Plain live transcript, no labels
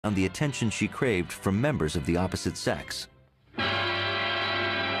found the attention she craved from members of the opposite sex.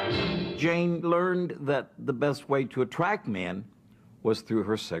 Jayne learned that the best way to attract men was through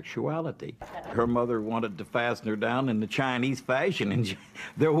her sexuality. Her mother wanted to fasten her down in the Chinese fashion, and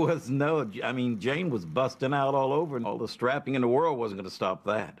there was no, I mean, Jayne was busting out all over, and all the strapping in the world wasn't going to stop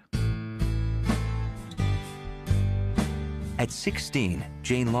that. At 16,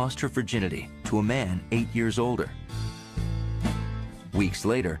 Jayne lost her virginity to a man 8 years older. Weeks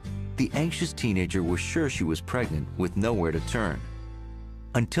later, the anxious teenager was sure she was pregnant with nowhere to turn,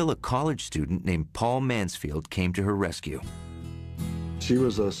 until a college student named Paul Mansfield came to her rescue. She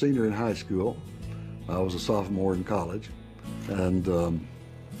was a senior in high school. I was a sophomore in college. And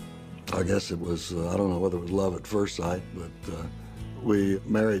I guess it was, I don't know whether it was love at first sight, but we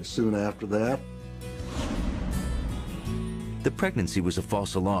married soon after that. The pregnancy was a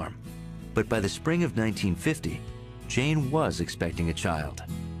false alarm, but by the spring of 1950, Jayne was expecting a child.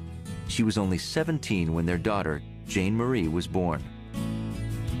 She was only 17 when their daughter, Jayne Marie, was born.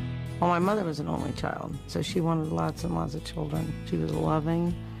 Well, my mother was an only child, so she wanted lots and lots of children. She was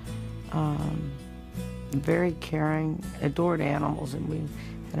loving, very caring, adored animals, and we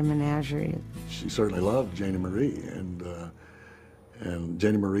had a menagerie. She certainly loved Jayne Marie, and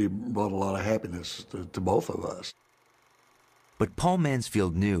Jayne Marie brought a lot of happiness to both of us. But Paul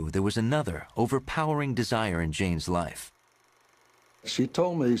Mansfield knew there was another overpowering desire in Jayne's life. She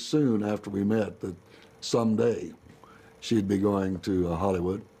told me soon after we met that someday she'd be going to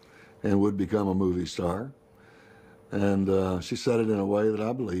Hollywood and would become a movie star. And she said it in a way that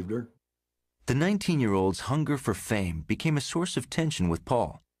I believed her. The 19-year-old's hunger for fame became a source of tension with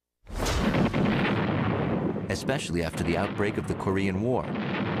Paul, especially after the outbreak of the Korean War.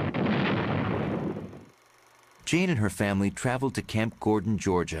 Jayne and her family traveled to Camp Gordon,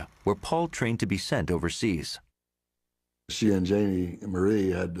 Georgia, where Paul trained to be sent overseas. She and Jayne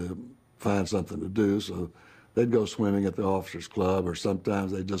Marie had to find something to do, so they'd go swimming at the officers' club, or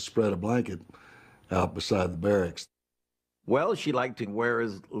sometimes they'd just spread a blanket out beside the barracks. Well, she liked to wear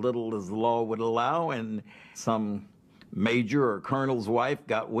as little as the law would allow, and some major or colonel's wife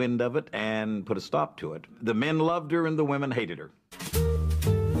got wind of it and put a stop to it. The men loved her and the women hated her.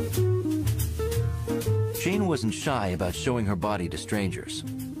 Jayne wasn't shy about showing her body to strangers.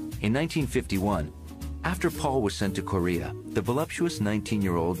 In 1951, after Paul was sent to Korea, the voluptuous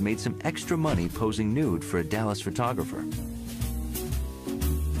 19-year-old made some extra money posing nude for a Dallas photographer.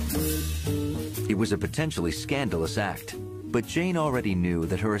 It was a potentially scandalous act, but Jayne already knew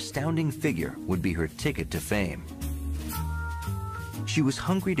that her astounding figure would be her ticket to fame. She was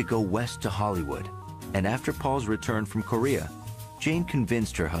hungry to go west to Hollywood, and after Paul's return from Korea, Jayne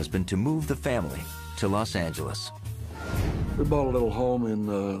convinced her husband to move the family to Los Angeles. We bought a little home in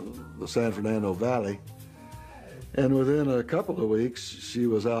the San Fernando Valley, and within a couple of weeks, she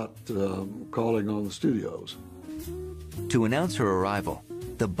was out calling on the studios. To announce her arrival,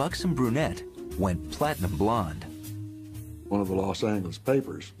 the buxom brunette went platinum blonde. One of the Los Angeles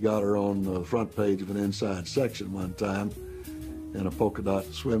papers got her on the front page of an inside section one time in a polka dot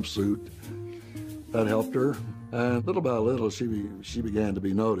swimsuit. That helped her, and little by little, she began to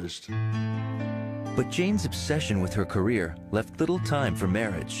be noticed. But Jayne's obsession with her career left little time for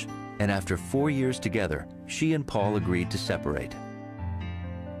marriage, and after 4 years together, she and Paul agreed to separate.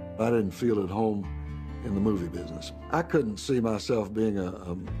 I didn't feel at home in the movie business. I couldn't see myself being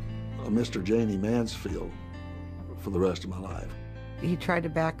a Mr. Jayne Mansfield for the rest of my life. He tried to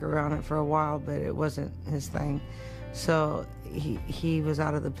back her on it for a while, but it wasn't his thing. So he was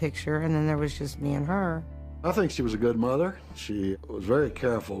out of the picture, and then there was just me and her. I think she was a good mother. She was very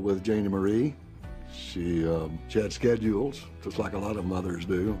careful with Jayne Marie. She had schedules, just like a lot of mothers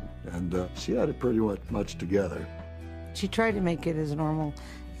do, and she had it pretty much together. She tried to make it as normal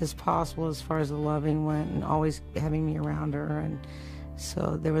as possible as far as the loving went, and always having me around her, and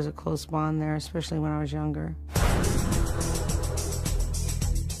so there was a close bond there, especially when I was younger.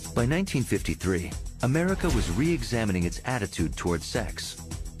 By 1953, America was re-examining its attitude toward sex.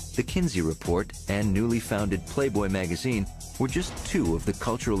 The Kinsey Report and newly founded Playboy magazine were just two of the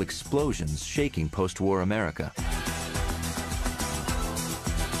cultural explosions shaking post-war America.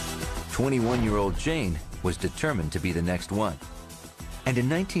 21-year-old Jayne was determined to be the next one. And in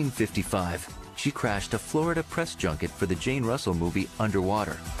 1955, she crashed a Florida press junket for the Jane Russell movie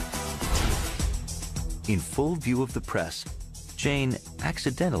Underwater. In full view of the press, Jayne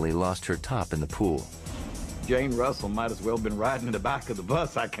accidentally lost her top in the pool. Jane Russell might as well have been riding in the back of the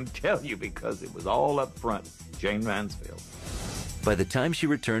bus, I can tell you, because it was all up front, Jayne Mansfield. By the time she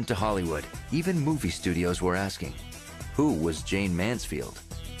returned to Hollywood, even movie studios were asking, who was Jayne Mansfield?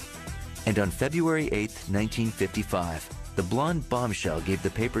 And on February 8, 1955, the blonde bombshell gave the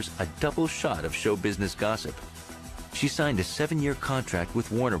papers a double shot of show business gossip. She signed a 7-year contract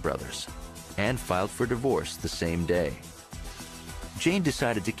with Warner Brothers and filed for divorce the same day. Jayne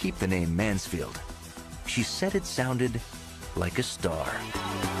decided to keep the name Mansfield. She said it sounded like a star.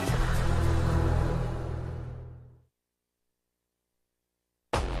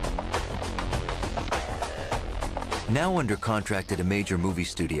 Now under contract at a major movie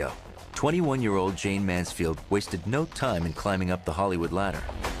studio, 21-year-old Jayne Mansfield wasted no time in climbing up the Hollywood ladder.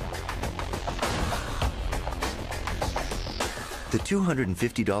 The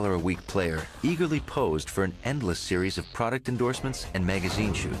 $250 a week player eagerly posed for an endless series of product endorsements and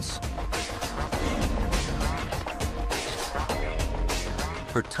magazine shoots.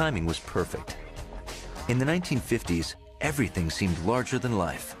 Her timing was perfect. In the 1950s, everything seemed larger than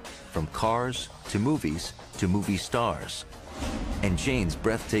life, from cars to movies to movie stars. And Jayne's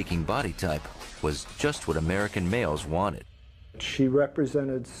breathtaking body type was just what American males wanted. She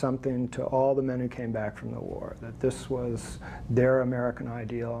represented something to all the men who came back from the war, that this was their American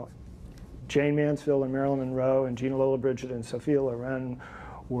ideal. Jayne Mansfield and Marilyn Monroe and Gina Lollobrigida and Sophia Loren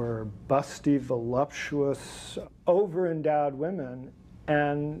were busty, voluptuous, over-endowed women,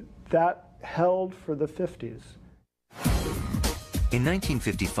 and that held for the 50s. In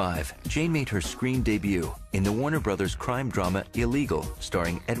 1955, Jayne made her screen debut in the Warner Brothers crime drama Illegal,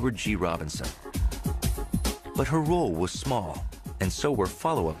 starring Edward G. Robinson. But her role was small, and so were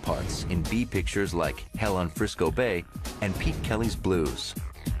follow-up parts in B pictures like Hell on Frisco Bay and Pete Kelly's Blues.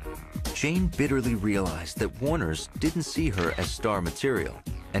 Jayne bitterly realized that Warner's didn't see her as star material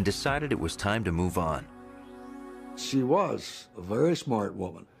and decided it was time to move on. She was a very smart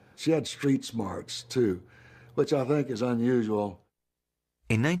woman. She had street smarts, too, which I think is unusual.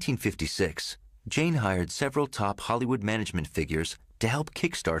 In 1956, Jayne hired several top Hollywood management figures to help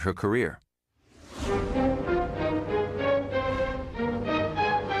kickstart her career.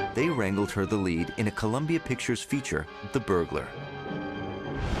 They wrangled her the lead in a Columbia Pictures feature, The Burglar.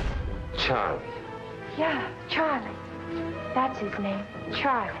 Charlie. Yeah, Charlie. That's his name,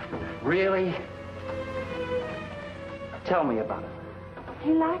 Charlie. Really? Tell me about him.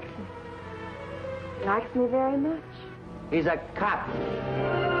 He likes me. He likes me very much. He's a cop.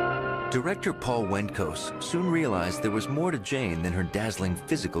 Director Paul Wendkos soon realized there was more to Jayne than her dazzling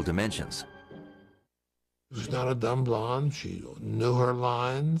physical dimensions. She was not a dumb blonde. She knew her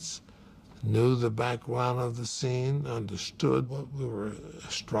lines, knew the background of the scene, understood what we were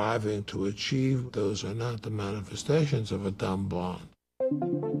striving to achieve. Those are not the manifestations of a dumb blonde.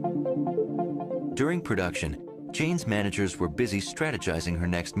 During production, Jayne's managers were busy strategizing her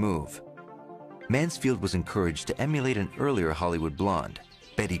next move. Mansfield was encouraged to emulate an earlier Hollywood blonde,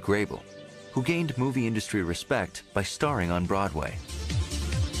 Betty Grable, who gained movie industry respect by starring on Broadway.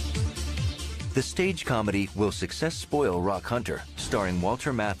 The stage comedy Will Success Spoil Rock Hunter, starring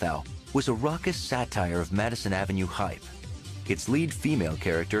Walter Matthau, was a raucous satire of Madison Avenue hype. Its lead female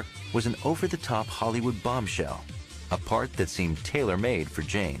character was an over-the-top Hollywood bombshell, a part that seemed tailor-made for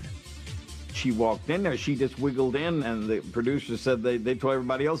Jayne. She walked in there, she just wiggled in, and the producers said they told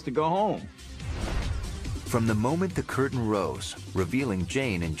everybody else to go home. From the moment the curtain rose, revealing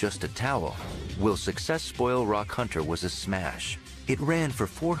Jayne in just a towel, Will Success Spoil Rock Hunter was a smash. It ran for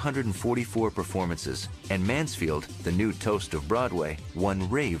 444 performances, and Mansfield, the new toast of Broadway, won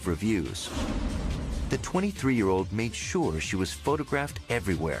rave reviews. The 23-year-old made sure she was photographed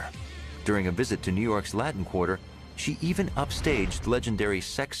everywhere. During a visit to New York's Latin Quarter, she even upstaged legendary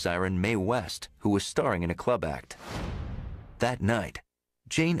sex siren Mae West, who was starring in a club act. That night,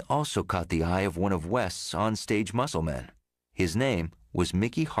 Jayne also caught the eye of one of West's on-stage muscle men. His name was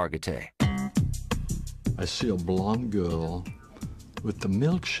Mickey Hargitay. I see a blonde girl with the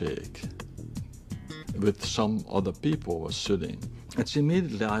milkshake with some other people were sitting. It's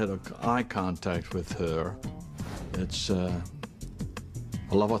immediately I had eye contact with her. It's a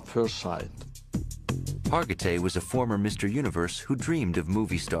love at first sight. Hargitay was a former Mr. Universe who dreamed of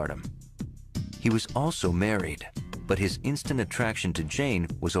movie stardom. He was also married, but his instant attraction to Jayne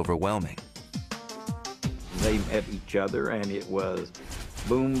was overwhelming. They met each other, and it was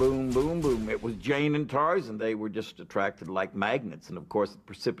boom, boom, boom, boom. It was Jayne and Tarzan. They were just attracted like magnets, and of course it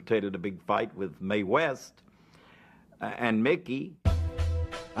precipitated a big fight with Mae West and Mickey.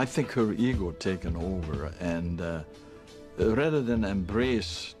 I think her ego taken over, and rather than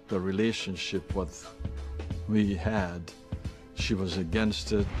embrace the relationship what we had, she was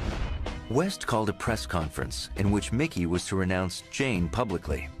against it. West called a press conference in which Mickey was to renounce Jayne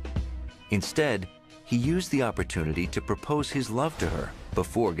publicly. Instead, he used the opportunity to propose his love to her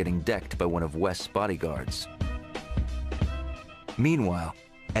before getting decked by one of West's bodyguards. Meanwhile,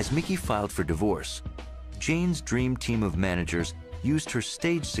 as Mickey filed for divorce, Jayne's dream team of managers used her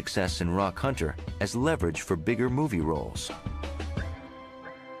stage success in Rock Hunter as leverage for bigger movie roles.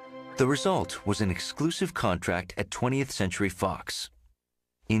 The result was an exclusive contract at 20th Century Fox.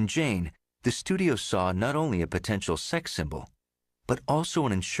 In Jayne, the studio saw not only a potential sex symbol, but also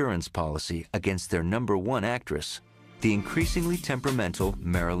an insurance policy against their #1 actress, the increasingly temperamental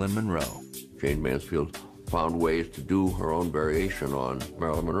Marilyn Monroe. Jayne Mansfield found ways to do her own variation on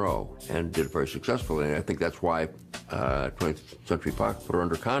Marilyn Monroe and did it very successfully. And I think that's why 20th Century Fox put her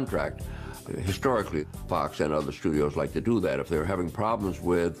under contract. Historically, Fox and other studios like to do that. If they're having problems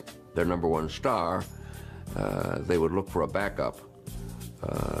with their #1 star, they would look for a backup,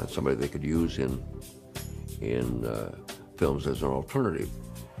 somebody they could use in films as an alternative.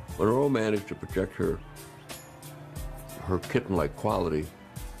 Monroe managed to project her kitten-like quality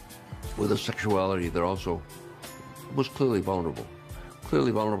with a sexuality that also was clearly vulnerable.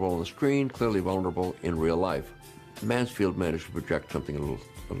 Clearly vulnerable on the screen, clearly vulnerable in real life. Mansfield managed to project something a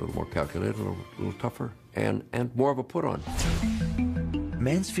little more calculated, a little tougher, and more of a put-on.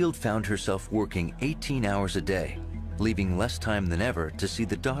 Mansfield found herself working 18 hours a day, leaving less time than ever to see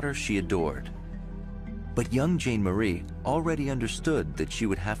the daughter she adored. But young Jayne Marie already understood that she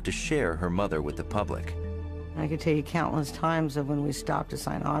would have to share her mother with the public. I could tell you countless times of when we stopped to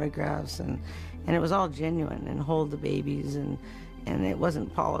sign autographs, and it was all genuine, and hold the babies, and it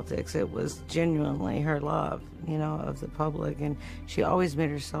wasn't politics. It was genuinely her love, you know, of the public, and she always made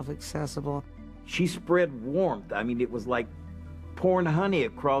herself accessible. She spread warmth. I mean, it was like pouring honey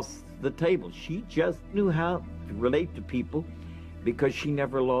across the table. She just knew how to relate to people because she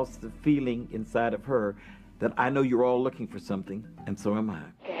never lost the feeling inside of her that I know you're all looking for something, and so am I.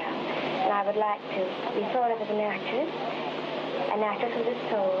 And I would like to be thought of as an actress with a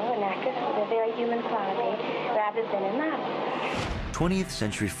soul, an actress with a very human quality, rather than a model. 20th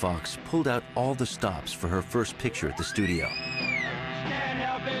Century Fox pulled out all the stops for her first picture at the studio.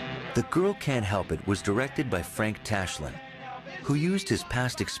 The Girl Can't Help It was directed by Frank Tashlin, who used his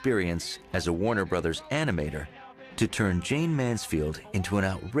past experience as a Warner Brothers animator to turn Jayne Mansfield into an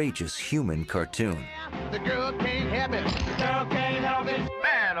outrageous human cartoon. The girl can't help it. The girl can't help it.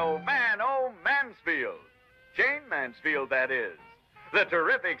 Man, oh, Mansfield. Jayne Mansfield, that is. The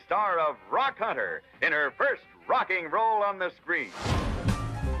terrific star of Rock Hunter in her first rocking role on the screen.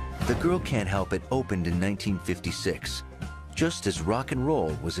 The Girl Can't Help It opened in 1956, just as rock and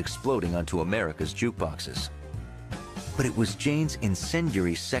roll was exploding onto America's jukeboxes. But it was Jayne's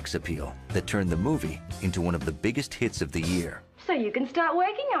incendiary sex appeal that turned the movie into one of the biggest hits of the year. So you can start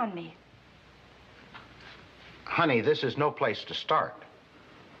working on me. Honey, this is no place to start.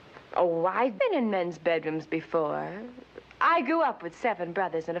 Oh, I've been in men's bedrooms before. I grew up with 7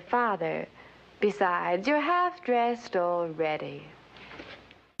 brothers and a father. Besides, you're half-dressed already.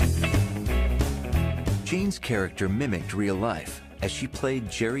 Jayne's character mimicked real life as she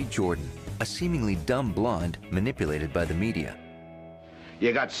played Jerry Jordan, a seemingly dumb blonde manipulated by the media.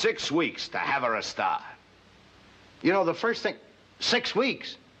 You got 6 weeks to have her a star. You know, the first thing... 6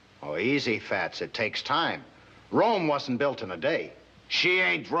 weeks? Oh, easy, Fats. It takes time. Rome wasn't built in a day. She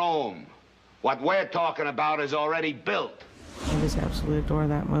ain't Rome. What we're talking about is already built. I just absolutely adore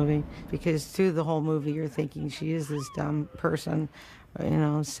that movie because through the whole movie you're thinking she is this dumb person, you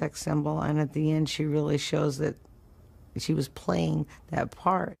know, sex symbol, and at the end she really shows that she was playing that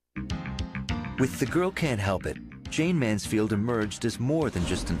part. With The Girl Can't Help It, Jayne Mansfield emerged as more than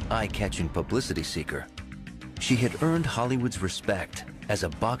just an eye-catching publicity seeker. She had earned Hollywood's respect as a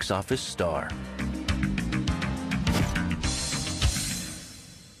box office star.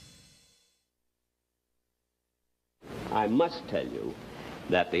 I must tell you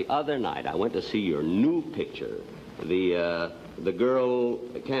that the other night I went to see your new picture, The Girl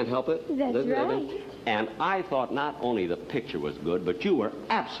Can't Help It. That's right. And I thought not only the picture was good, but you were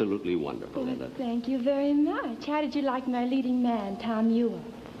absolutely wonderful in it. Thank you very much. How did you like my leading man, Tom Ewell?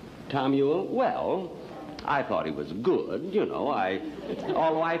 Tom Ewell? Well, I thought he was good, you know.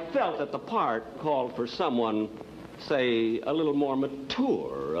 Although I felt that the part called for someone, say, a little more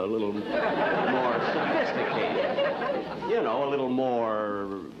mature, a little more sophisticated. You know, a little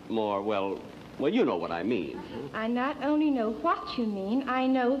more, well, you know what I mean. I not only know what you mean, I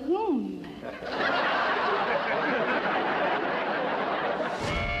know whom.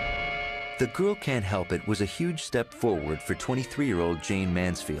 The Girl Can't Help It was a huge step forward for 23-year-old Jayne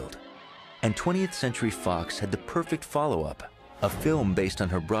Mansfield. And 20th Century Fox had the perfect follow-up, a film based on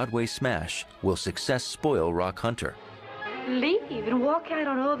her Broadway smash, Will Success Spoil Rock Hunter? Leave and walk out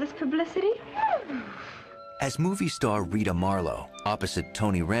on all this publicity? As movie star Rita Marlowe, opposite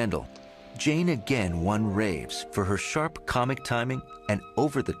Tony Randall, Jayne again won raves for her sharp comic timing and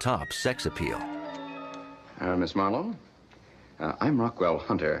over-the-top sex appeal. Miss Marlowe, I'm Rockwell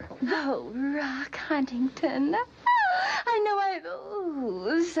Hunter. Oh, Rock Huntington. I know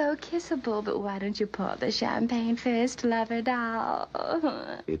ooh, so kissable, but why don't you pour the champagne first, lover doll?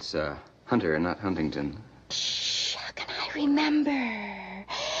 It's Hunter, not Huntington. Shh, how can I remember?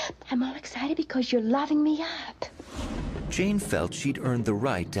 I'm all excited because you're loving me up. Jayne felt she'd earned the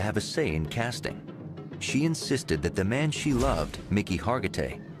right to have a say in casting. She insisted that the man she loved, Mickey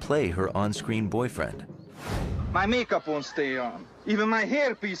Hargitay, play her on-screen boyfriend. My makeup won't stay on. Even my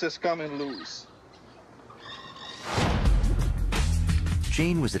hairpiece is coming loose.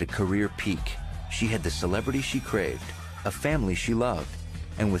 Jayne was at a career peak. She had the celebrity she craved, a family she loved,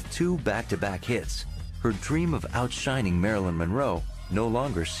 and with 2 back-to-back hits, her dream of outshining Marilyn Monroe no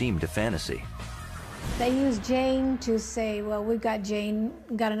longer seemed a fantasy. They used Jayne to say, well, we've got Jayne,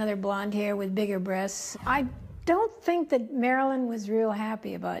 got another blonde hair with bigger breasts. I don't think that Marilyn was real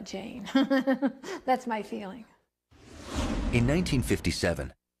happy about Jayne. That's my feeling. In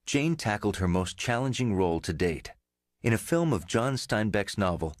 1957, Jayne tackled her most challenging role to date in a film of John Steinbeck's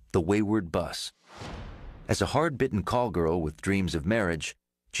novel, The Wayward Bus. As a hard-bitten call girl with dreams of marriage,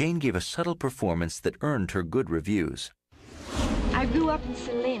 Jayne gave a subtle performance that earned her good reviews. I grew up in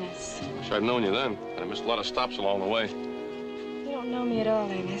Salinas. Wish I'd known you then. I missed a lot of stops along the way. You don't know me at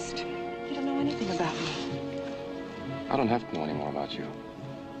all, Ernest. You don't know anything about me. I don't have to know any more about you.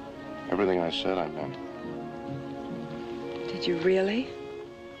 Everything I said, I meant. Did you really?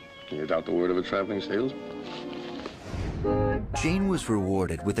 Can you doubt the word of a traveling salesman? Jayne was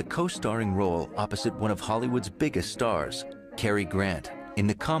rewarded with a co-starring role opposite one of Hollywood's biggest stars, Cary Grant, in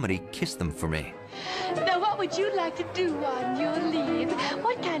the comedy Kiss Them For Me. Now, what would you like to do on your leave?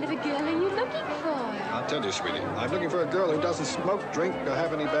 What kind of a girl are you looking for? I'll tell you, sweetie. I'm looking for a girl who doesn't smoke, drink, or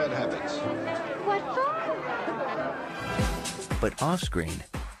have any bad habits. What for? But off-screen,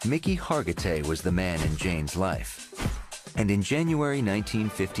 Mickey Hargitay was the man in Jayne's life. And in January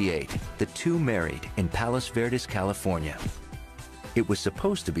 1958, the two married in Palos Verdes, California. It was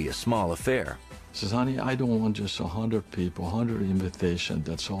supposed to be a small affair. She says, honey, I don't want just 100 people, 100 invitations.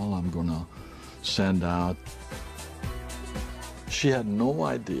 That's all I'm gonna send out. She had no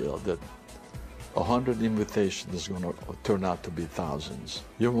idea that 100 invitations is gonna turn out to be thousands.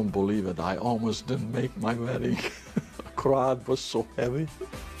 You won't believe it, I almost didn't make my wedding. The crowd was so heavy.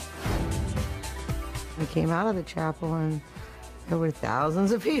 We came out of the chapel and there were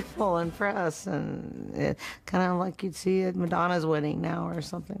thousands of people and press, and kind of like you'd see at Madonna's wedding now or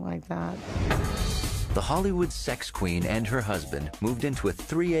something like that. The Hollywood sex queen and her husband moved into a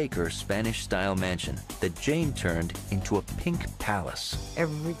 3-acre Spanish-style mansion that Jayne turned into a pink palace.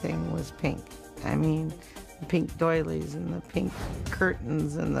 Everything was pink. I mean, the pink doilies and the pink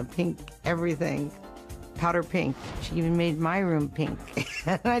curtains and the pink everything. Powder pink. She even made my room pink.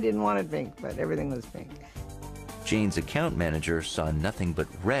 I didn't want it pink, but everything was pink. Jayne's account manager saw nothing but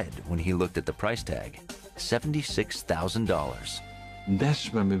red when he looked at the price tag, $76,000.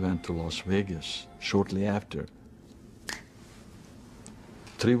 That's when we went to Las Vegas, shortly after.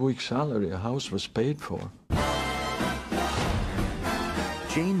 3 weeks' salary, a house was paid for.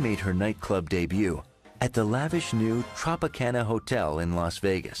 Jayne made her nightclub debut at the lavish new Tropicana Hotel in Las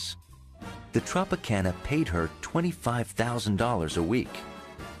Vegas. The Tropicana paid her $25,000 a week,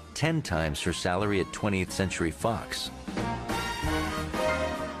 10 times her salary at 20th Century Fox.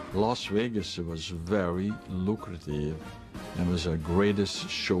 Las Vegas was very lucrative and was the greatest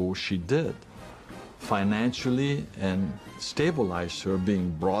show she did. Financially and stabilized her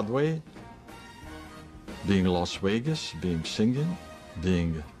being Broadway, being Las Vegas, being singing,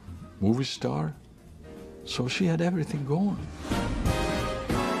 being a movie star. So she had everything going.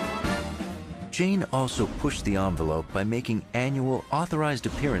 Jayne also pushed the envelope by making annual authorized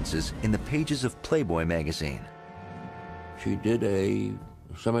appearances in the pages of Playboy magazine. She did a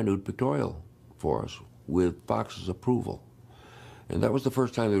semi-nude pictorial for us with Fox's approval. And that was the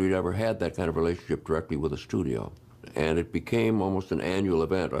first time that we'd ever had that kind of relationship directly with a studio. And it became almost an annual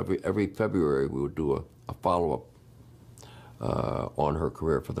event. Every February we would do a follow-up on her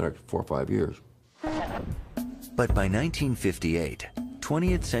career for the next 4 or 5 years. But by 1958,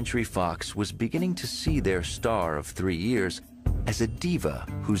 20th Century Fox was beginning to see their star of 3 years as a diva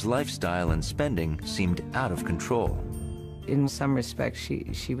whose lifestyle and spending seemed out of control. In some respects,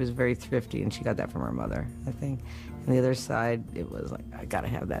 she was very thrifty, and she got that from her mother, I think. On the other side, it was like, I gotta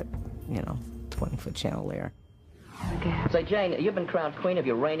have that, 20-foot chandelier. Say, Jayne, you've been crowned Queen of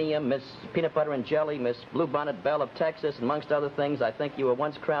Uranium, Miss Peanut Butter and Jelly, Miss Bluebonnet Belle of Texas, and amongst other things, I think you were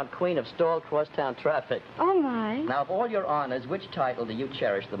once crowned Queen of Stalled Crosstown Traffic. Oh, my. Now, of all your honors, which title do you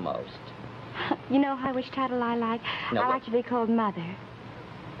cherish the most? You know which title I like? No, I like to be called Mother.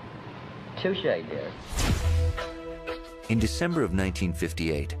 Touche, dear. In December of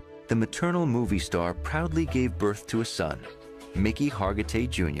 1958, the maternal movie star proudly gave birth to a son, Mickey Hargitay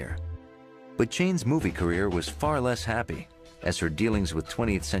Jr. But Jayne's movie career was far less happy, as her dealings with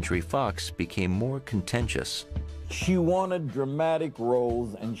 20th Century Fox became more contentious. She wanted dramatic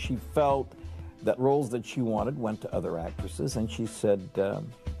roles, and she felt that roles that she wanted went to other actresses, and she said,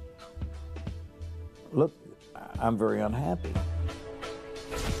 look, I'm very unhappy.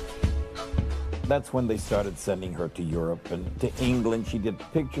 That's when they started sending her to Europe and to England. She did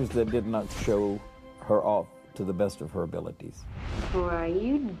pictures that did not show her off to the best of her abilities. Why,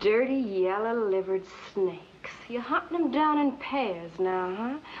 you dirty, yellow-livered snakes. You're hunting them down in pairs now,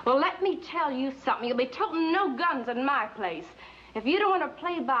 huh? Well, let me tell you something. You'll be toting no guns in my place. If you don't want to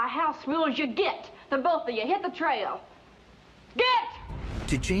play by house rules, you get. The both of you, hit the trail. Get!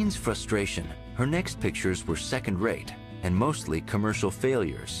 To Jayne's frustration, her next pictures were second-rate and mostly commercial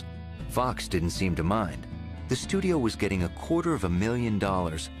failures. Fox didn't seem to mind. The studio was getting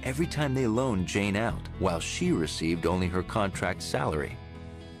 $250,000 every time they loaned Jayne out, while she received only her contract salary.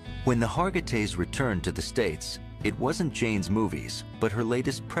 When the Hargitays returned to the States, it wasn't Jayne's movies, but her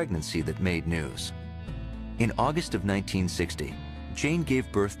latest pregnancy that made news. In August of 1960, Jayne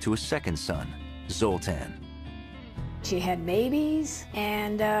gave birth to a second son, Zoltan. She had babies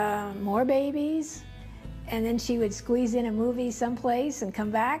and more babies. And then she would squeeze in a movie someplace and come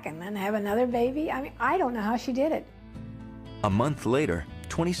back and then have another baby. I mean, I don't know how she did it. A month later,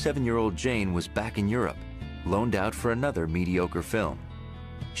 27-year-old Jayne was back in Europe, loaned out for another mediocre film.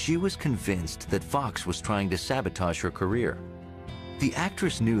 She was convinced that Fox was trying to sabotage her career. The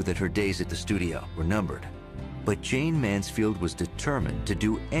actress knew that her days at the studio were numbered, but Jayne Mansfield was determined to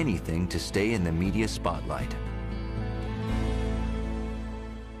do anything to stay in the media spotlight.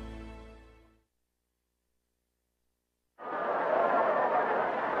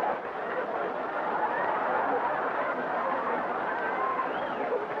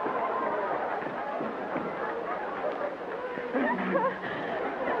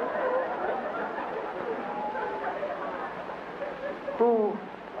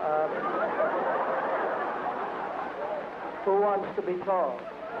 Who wants to be tall?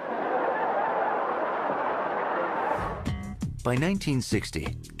 By 1960,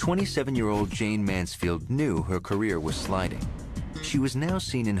 27-year-old Jayne Mansfield knew her career was sliding. She was now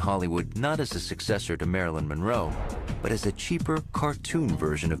seen in Hollywood not as a successor to Marilyn Monroe, but as a cheaper cartoon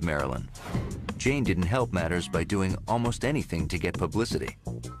version of Marilyn. Jayne didn't help matters by doing almost anything to get publicity.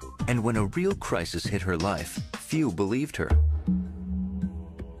 And when a real crisis hit her life, few believed her.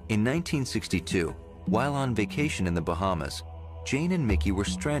 In 1962, while on vacation in the Bahamas, Jayne and Mickey were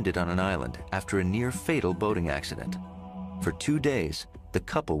stranded on an island after a near-fatal boating accident. For 2 days, the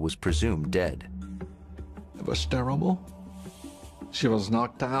couple was presumed dead. It was terrible. She was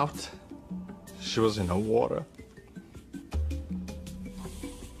knocked out. She was in the water.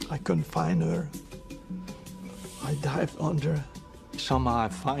 I couldn't find her. I dived under. Somehow I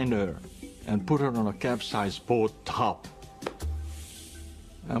find her and put her on a capsized boat top.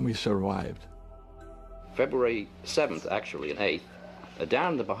 And we survived. February 7th, actually, and 8th,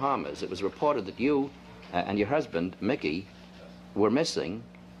 down in the Bahamas, it was reported that you and your husband, Mickey, were missing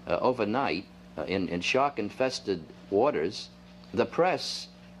overnight in shark-infested waters. The press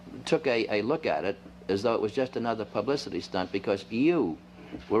took a look at it as though it was just another publicity stunt because you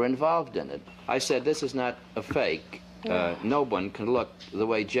were involved in it. I said, this is not a fake. No one can look the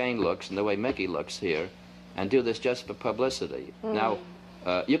way Jayne looks and the way Mickey looks here and do this just for publicity. Now,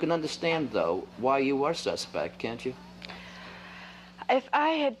 you can understand, though, why you were suspect, can't you? If I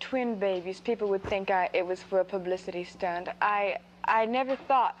had twin babies, people would think it was for a publicity stunt. I never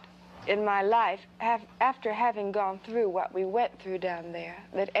thought in my life, after having gone through what we went through down there,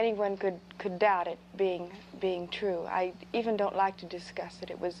 that anyone could doubt it being true. I even don't like to discuss it.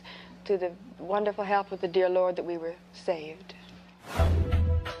 It was to the wonderful help of the dear Lord that we were saved.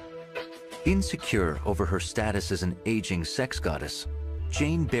 Insecure over her status as an aging sex goddess,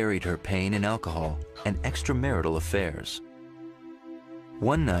 Jayne buried her pain in alcohol and extramarital affairs.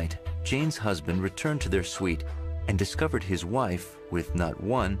 One night, Jayne's husband returned to their suite and discovered his wife with not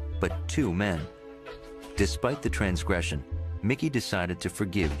one, but 2 men. Despite the transgression, Mickey decided to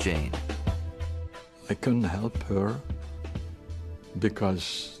forgive Jayne. I couldn't help her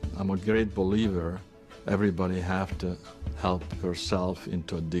because I'm a great believer. Everybody have to help herself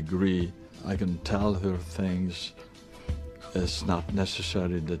into a degree. I can tell her things. It's not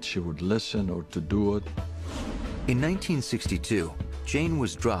necessary that she would listen or to do it. In 1962, Jayne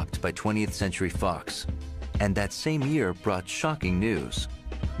was dropped by 20th Century Fox, and that same year brought shocking news.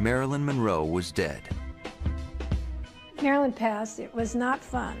 Marilyn Monroe was dead. Marilyn passed. It was not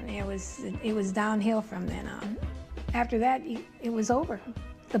fun. It was downhill from then on. After that, it was over.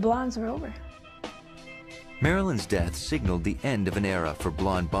 The blondes were over. Marilyn's death signaled the end of an era for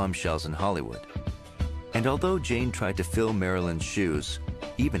blonde bombshells in Hollywood. And although Jayne tried to fill Marilyn's shoes,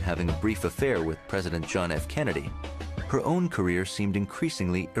 even having a brief affair with President John F. Kennedy, her own career seemed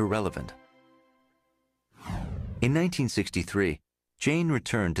increasingly irrelevant. In 1963, Jayne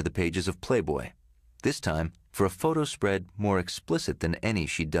returned to the pages of Playboy, this time for a photo spread more explicit than any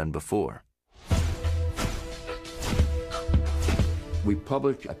she'd done before. We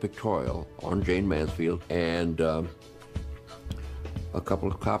published a pictorial on Jayne Mansfield, and a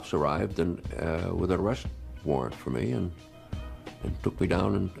couple of cops arrived and with an arrest warrant for me, and took me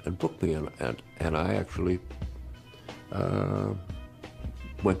down and booked me, and I actually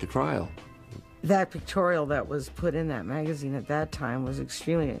went to trial. That pictorial that was put in that magazine at that time was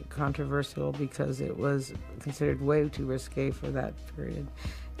extremely controversial because it was considered way too risque for that period.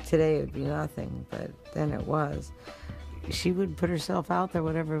 Today it would be nothing, but then it was. She would put herself out there,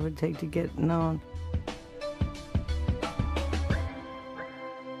 whatever it would take to get known.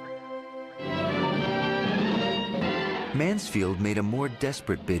 Mansfield made a more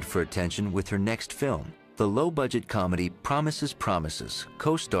desperate bid for attention with her next film. The low-budget comedy Promises, Promises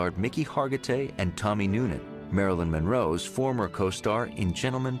co-starred Mickey Hargitay and Tommy Noonan, Marilyn Monroe's former co-star in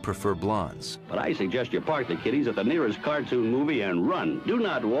Gentlemen Prefer Blondes. But I suggest you park the kiddies at the nearest cartoon movie and run. Do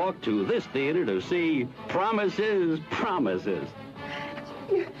not walk to this theater to see Promises, Promises.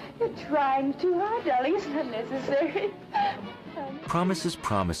 You're trying too hard, darling. It's not necessary. Promises,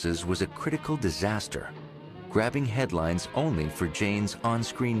 Promises was a critical disaster, grabbing headlines only for Jayne's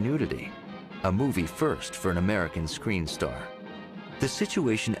on-screen nudity, a movie first for an American screen star. The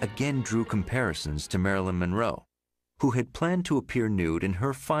situation again drew comparisons to Marilyn Monroe, who had planned to appear nude in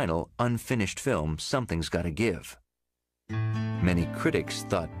her final, unfinished film, Something's Gotta Give. Many critics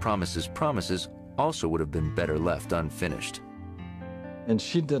thought Promises, Promises also would have been better left unfinished. And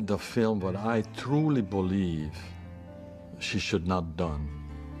she did the film what I truly believe she should not have done.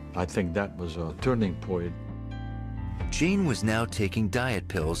 I think that was a turning point. Jayne was now taking diet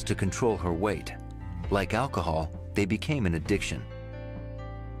pills to control her weight. Like alcohol, they became an addiction.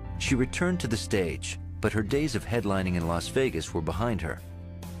 She returned to the stage, but her days of headlining in Las Vegas were behind her.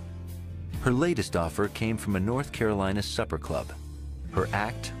 Her latest offer came from a North Carolina supper club. Her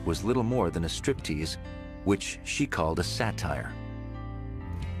act was little more than a striptease, which she called a satire.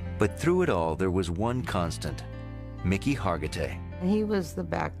 But through it all, there was one constant: Mickey Hargitay. He was the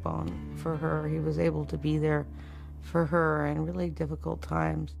backbone for her. He was able to be there for her in really difficult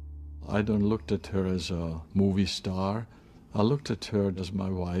times. I don't look at her as a movie star. I looked at her as my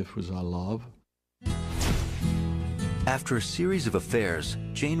wife, who I love. After a series of affairs,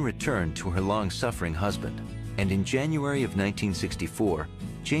 Jayne returned to her long-suffering husband, and in January of 1964,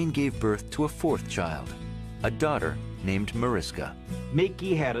 Jayne gave birth to a fourth child, a daughter named Mariska.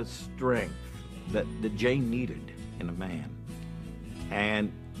 Mickey had a strength that Jayne needed in a man,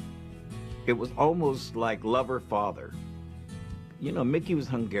 and it was almost like lover-father. You know, Mickey was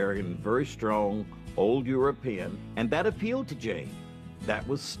Hungarian, very strong, old European, and that appealed to Jayne. That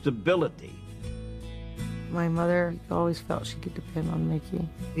was stability. My mother always felt she could depend on Mickey.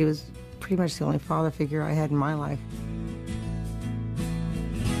 He was pretty much the only father figure I had in my life.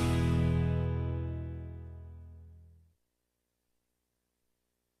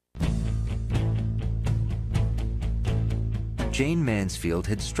 Jayne Mansfield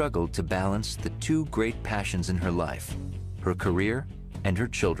had struggled to balance the two great passions in her life, her career and her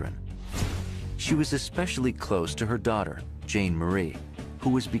children. She was especially close to her daughter, Jane Marie, who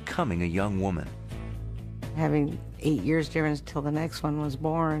was becoming a young woman. Having 8 years difference till the next one was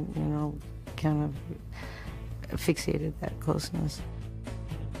born, you know, kind of fixated that closeness.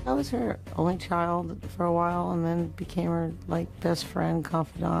 I was her only child for a while and then became her, like, best friend,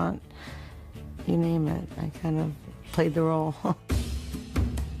 confidant, you name it. I kind of played the role.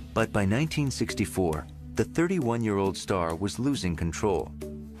 But by 1964, the 31-year-old star was losing control.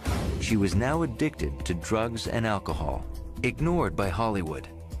 She was now addicted to drugs and alcohol. Ignored by Hollywood,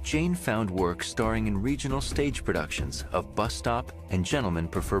 Jayne found work starring in regional stage productions of Bus Stop and Gentlemen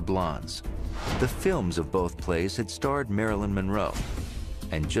Prefer Blondes. The films of both plays had starred Marilyn Monroe.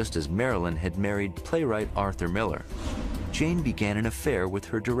 And just as Marilyn had married playwright Arthur Miller, Jayne began an affair with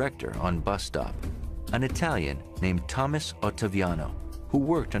her director on Bus Stop, an Italian named Thomas Ottaviano, who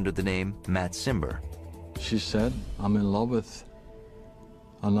worked under the name Matt Cimber. She said, "I'm in love with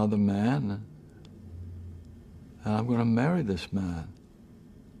another man, and I'm going to marry this man."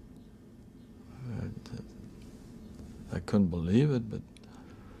 I couldn't believe it, but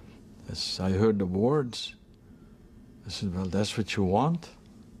as I heard the words, I said, "Well, that's what you want?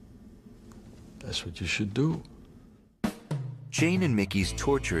 That's what you should do." Jayne and Mickey's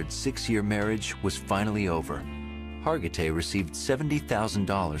tortured 6-year marriage was finally over. Hargitay received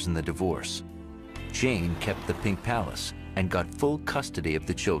 $70,000 in the divorce. Jayne kept the Pink Palace and got full custody of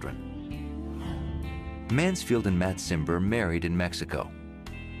the children. Mansfield and Matt Cimber married in Mexico.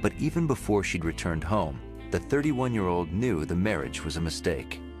 But even before she'd returned home, the 31-year-old knew the marriage was a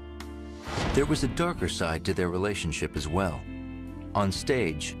mistake. There was a darker side to their relationship as well. On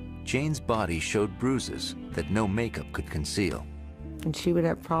stage, Jayne's body showed bruises that no makeup could conceal. And she would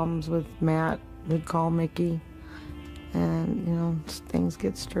have problems with Matt, would call Mickey, and, you know, things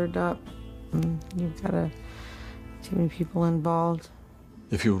get stirred up, and you've got too many people involved.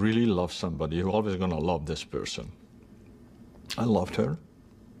 If you really love somebody, you're always going to love this person. I loved her,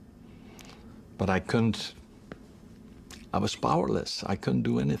 but I was powerless. I couldn't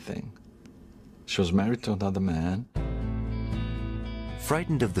do anything. She was married to another man.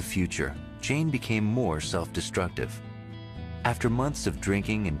 Frightened of the future, Jayne became more self-destructive. After months of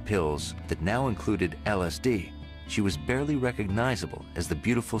drinking and pills that now included LSD, she was barely recognizable as the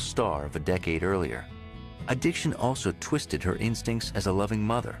beautiful star of a decade earlier. Addiction also twisted her instincts as a loving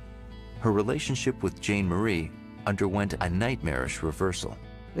mother. Her relationship with Jayne Marie underwent a nightmarish reversal.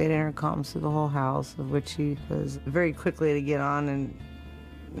 We had intercoms through the whole house, of which she was very quickly to get on and,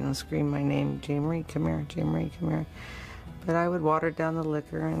 you know, scream my name, Jayne Marie, come here, Jayne Marie, come here. But I would water down the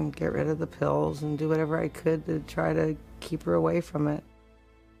liquor and get rid of the pills and do whatever I could to try to keep her away from it.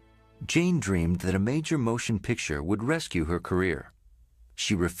 Jayne dreamed that a major motion picture would rescue her career.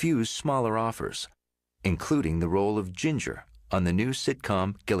 She refused smaller offers, including the role of Ginger on the new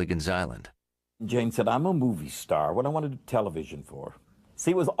sitcom Gilligan's Island. Jayne said, I'm a movie star. What I want to do television for. See,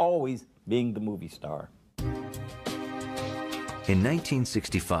 it was always being the movie star. In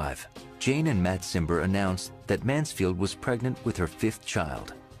 1965, Jayne and Matt Cimber announced that Mansfield was pregnant with her 5th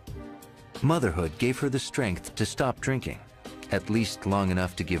child. Motherhood gave her the strength to stop drinking, at least long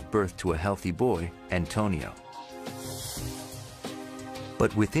enough to give birth to a healthy boy, Antonio.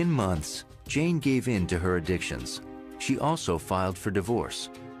 But within months, Jayne gave in to her addictions. She also filed for divorce.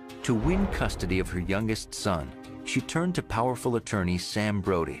 To win custody of her youngest son, she turned to powerful attorney Sam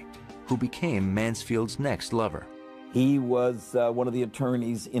Brody, who became Mansfield's next lover. He was one of the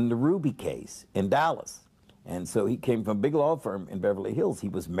attorneys in the Ruby case in Dallas. And so he came from a big law firm in Beverly Hills. He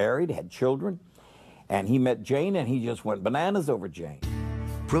was married, had children, and he met Jayne, and he just went bananas over Jayne.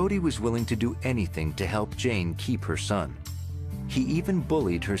 Brody was willing to do anything to help Jayne keep her son. He even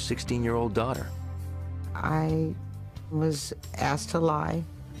bullied her 16-year-old daughter. I was asked to lie,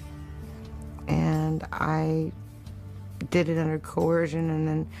 and I did it under coercion and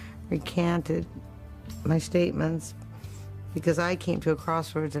then recanted my statements because I came to a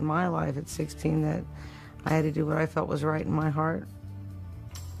crossroads in my life at 16 that I had to do what I felt was right in my heart,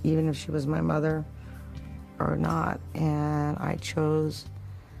 even if she was my mother or not, and I chose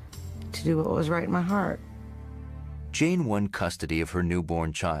to do what was right in my heart. Jayne won custody of her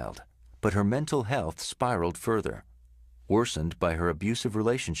newborn child, but her mental health spiraled further, worsened by her abusive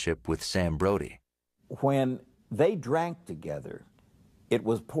relationship with Sam Brody. When they drank together, it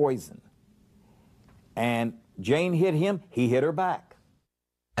was poison. And Jayne hit him, he hit her back.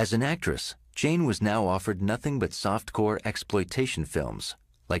 As an actress, Jayne was now offered nothing but softcore exploitation films,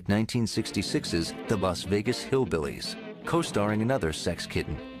 like 1966's The Las Vegas Hillbillies, co-starring another sex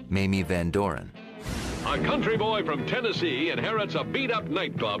kitten, Mamie Van Doren. A country boy from Tennessee inherits a beat-up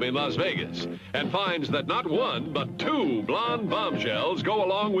nightclub in Las Vegas and finds that not one, but 2 blonde bombshells go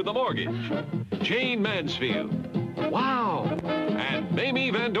along with the mortgage. Jayne Mansfield. Wow. And Mamie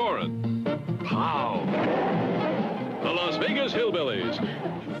Van Doren. Pow. The Las Vegas Hillbillies.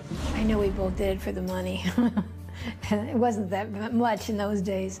 I know we both did it for the money. It wasn't that much in those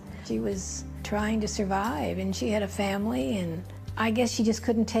days. She was trying to survive, and she had a family, and I guess she just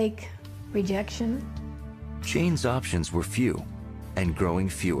couldn't take rejection. Jayne's options were few and growing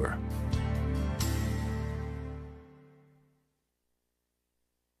fewer.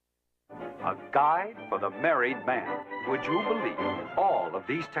 A guide for the married man. Would you believe all of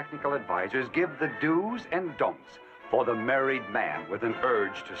these technical advisors give the do's and don'ts for the married man with an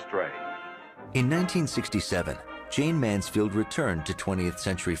urge to stray? In 1967, Jayne Mansfield returned to 20th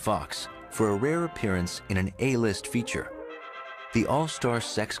Century Fox for a rare appearance in an A-list feature, the all-star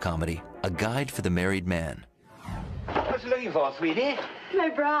sex comedy, A Guide for the Married Man. What you looking for, sweetie? My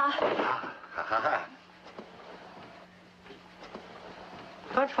bra.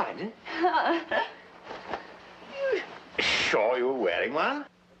 Can't find it. Sure you were wearing one?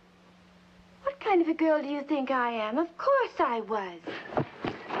 What kind of a girl do you think I am? Of course I was.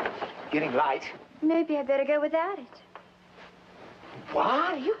 Getting light. Maybe I better go without it. What?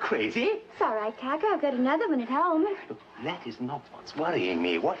 Are you crazy? It's all right, Tucker. I've got another one at home. Look, that is not what's worrying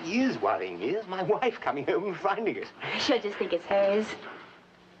me. What is worrying me is my wife coming home and finding it. She'll just think it's hers.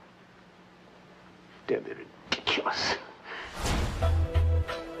 Don't be ridiculous.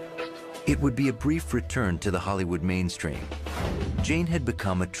 It would be a brief return to the Hollywood mainstream. Jayne had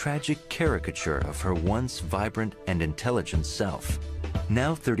become a tragic caricature of her once vibrant and intelligent self.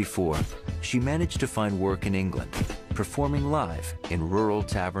 Now 34, she managed to find work in England, performing live in rural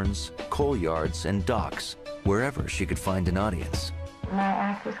taverns, coal yards, and docks, wherever she could find an audience. My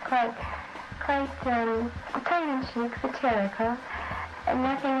act was quite tongue-in-cheek, satirical, and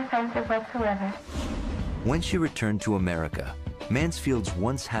nothing offensive whatsoever. When she returned to America, Mansfield's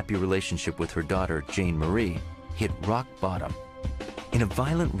once happy relationship with her daughter, Jayne Marie, hit rock bottom. In a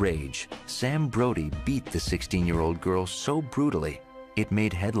violent rage, Sam Brody beat the 16-year-old girl so brutally, it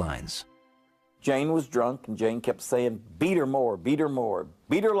made headlines. Jayne was drunk, and Jayne kept saying, beat her more, beat her more,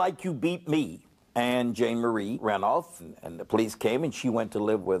 beat her like you beat me. And Jayne Marie ran off, and the police came, and she went to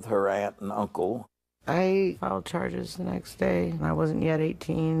live with her aunt and uncle. I filed charges the next day. I wasn't yet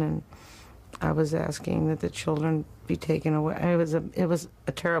 18, and I was asking that the children be taken away. It was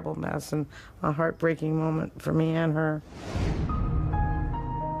a terrible mess and a heartbreaking moment for me and her.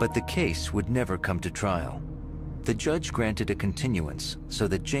 But the case would never come to trial. The judge granted a continuance so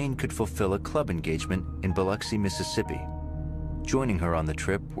that Jayne could fulfill a club engagement in Biloxi, Mississippi. Joining her on the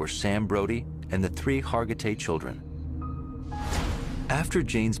trip were Sam Brody and the 3 Hargitay children. After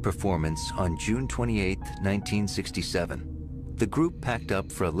Jayne's performance on June 28, 1967, the group packed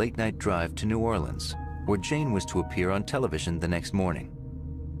up for a late-night drive to New Orleans, where Jayne was to appear on television the next morning.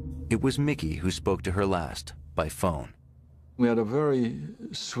 It was Mickey who spoke to her last, by phone. We had a very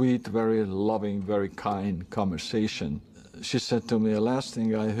sweet, very loving, very kind conversation. She said to me, the last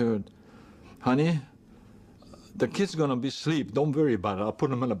thing I heard, honey, the kid's gonna be asleep. Don't worry about it. I'll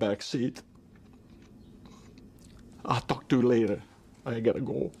put him in the back seat. I'll talk to you later. I gotta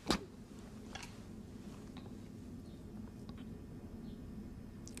go.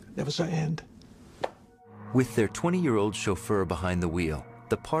 That was the end. With their 20-year-old chauffeur behind the wheel,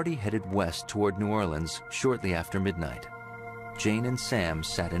 the party headed west toward New Orleans shortly after midnight. Jayne and Sam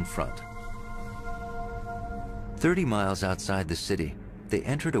sat in front. 30 miles outside the city, they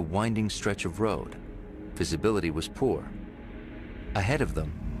entered a winding stretch of road. Visibility was poor. Ahead of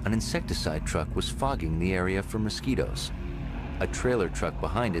them, an insecticide truck was fogging the area for mosquitoes. A trailer truck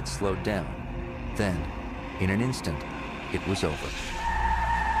behind it slowed down. Then, in an instant, it was over.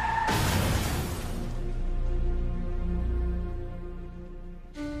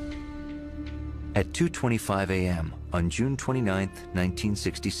 At 2:25 a.m. on June 29,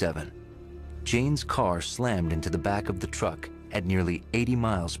 1967, Jayne's car slammed into the back of the truck at nearly 80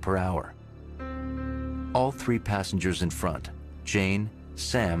 miles per hour. All 3 passengers in front, Jayne,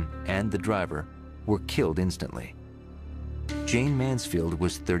 Sam, and the driver, were killed instantly. Jayne Mansfield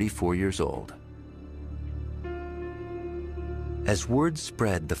was 34 years old. As word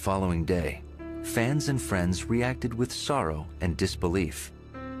spread the following day, fans and friends reacted with sorrow and disbelief.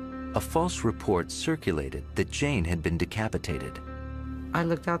 A false report circulated that Jayne had been decapitated. I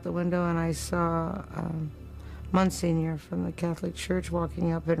looked out the window and I saw Monsignor from the Catholic Church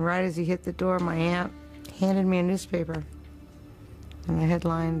walking up, and right as he hit the door, my aunt handed me a newspaper. And the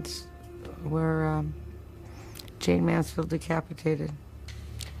headlines were Jayne Mansfield decapitated,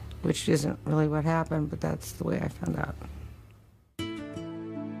 which isn't really what happened, but that's the way I found out.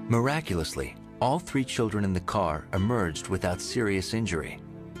 Miraculously, all 3 children in the car emerged without serious injury.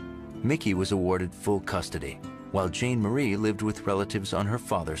 Mickey was awarded full custody, while Jayne Marie lived with relatives on her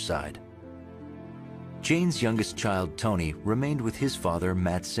father's side. Jayne's youngest child, Tony, remained with his father,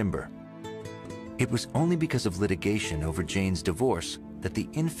 Matt Simber. It was only because of litigation over Jayne's divorce that the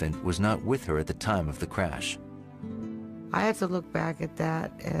infant was not with her at the time of the crash. I have to look back at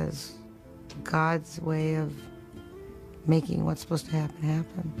that as God's way of making what's supposed to happen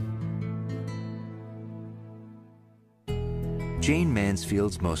happen. Jayne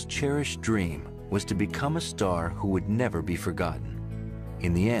Mansfield's most cherished dream was to become a star who would never be forgotten.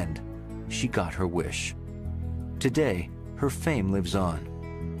 In the end, she got her wish. Today, her fame lives on,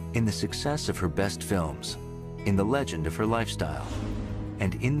 in the success of her best films, in the legend of her lifestyle,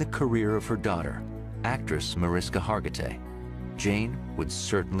 and in the career of her daughter, actress Mariska Hargitay. Jayne would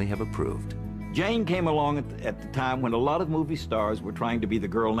certainly have approved. Jayne came along at the time when a lot of movie stars were trying to be the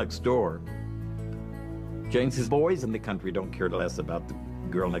girl next door. Jayne says boys in the country don't care less about the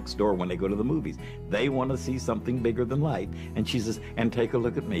girl next door when they go to the movies. They want to see something bigger than life. And she says, and take a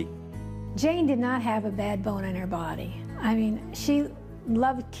look at me. Jayne did not have a bad bone in her body. I mean, she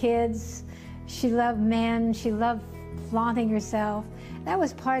loved kids, she loved men, she loved flaunting herself. That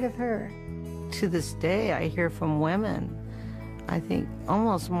was part of her. To this day, I hear from women, I think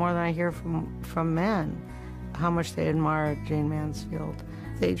almost more than I hear from men, how much they admire Jayne Mansfield.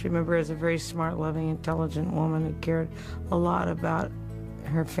 They remember her as a very smart, loving, intelligent woman who cared a lot about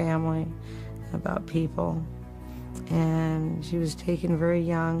her family, about people. And she was taken very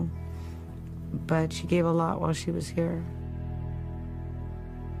young, but she gave a lot while she was here.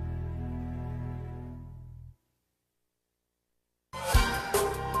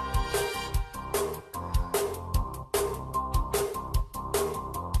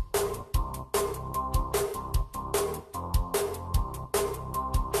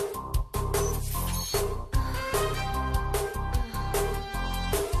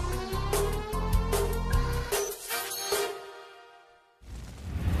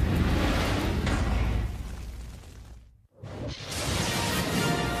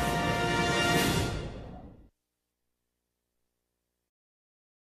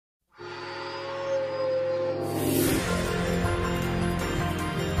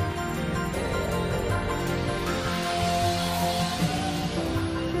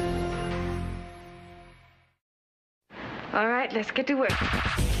 All right, let's get to work.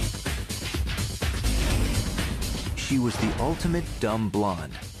 She was the ultimate dumb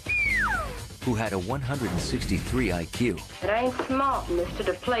blonde who had a 163 IQ. It ain't smart, mister,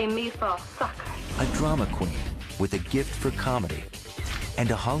 to play me for a sucker. A drama queen with a gift for comedy,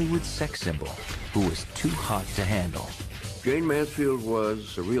 and a Hollywood sex symbol who was too hot to handle. Jayne Mansfield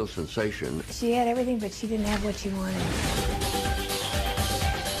was a real sensation. She had everything, but she didn't have what you wanted.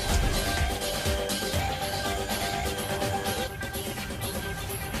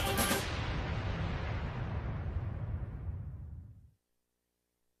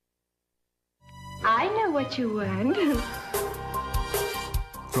 I know what you want.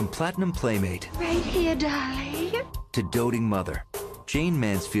 From platinum playmate Right here, darling. to doting mother, Jayne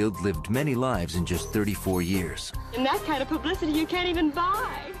Mansfield lived many lives in just 34 years. And that kind of publicity you can't even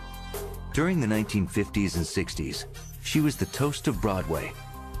buy. During the 1950s and 60s, she was the toast of Broadway,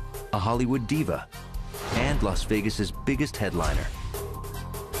 a Hollywood diva, and Las Vegas's biggest headliner.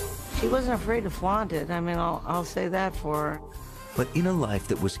 She wasn't afraid to flaunt it. I mean, I'll say that for her. But in a life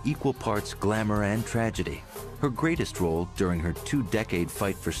that was equal parts glamour and tragedy, her greatest role during her two-decade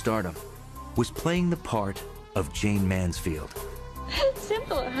fight for stardom was playing the part of Jayne Mansfield.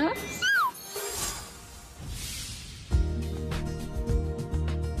 Simple, huh?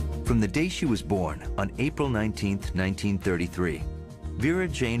 From the day she was born on April 19th, 1933, Vera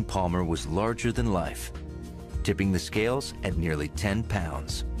Jane Palmer was larger than life, tipping the scales at nearly 10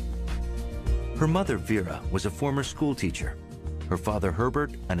 pounds. Her mother, Vera, was a former school teacher. Her father,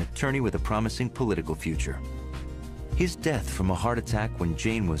 Herbert, an attorney with a promising political future. His death from a heart attack when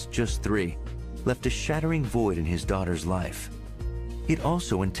Jayne was just 3 left a shattering void in his daughter's life. It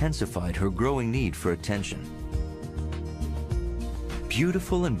also intensified her growing need for attention.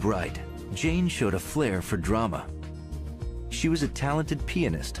 Beautiful and bright, Jayne showed a flair for drama. She was a talented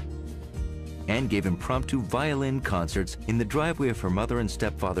pianist and gave impromptu violin concerts in the driveway of her mother and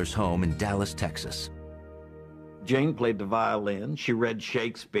stepfather's home in Dallas, Texas. Jayne played the violin. She read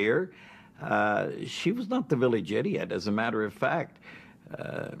Shakespeare. She was not the village idiot. As a matter of fact,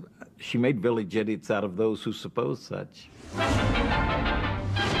 she made village idiots out of those who supposed such.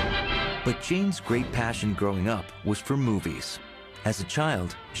 But Jayne's great passion growing up was for movies. As a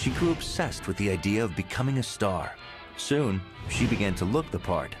child, she grew obsessed with the idea of becoming a star. Soon, she began to look the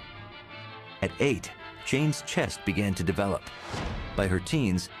part. At 8, Jayne's chest began to develop. By her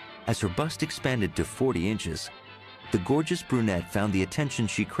teens, as her bust expanded to 40 inches, the gorgeous brunette found the attention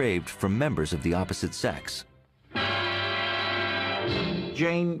she craved from members of the opposite sex.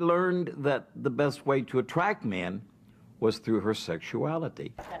 Jayne learned that the best way to attract men was through her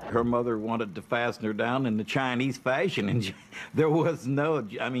sexuality. Her mother wanted to fasten her down in the Chinese fashion, and there was no,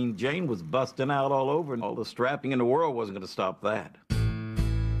 I mean, Jayne was busting out all over, and all the strapping in the world wasn't going to stop that.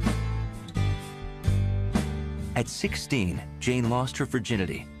 At 16, Jayne lost her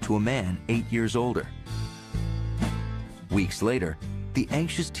virginity to a man 8 years older. Weeks later, the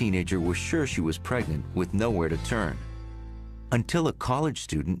anxious teenager was sure she was pregnant with nowhere to turn, until a college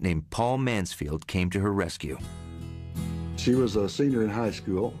student named Paul Mansfield came to her rescue. She was a senior in high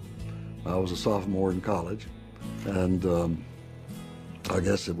school. I was a sophomore in college. And I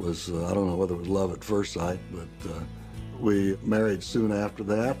guess it was, I don't know whether it was love at first sight, but we married soon after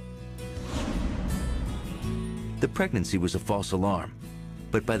that. The pregnancy was a false alarm,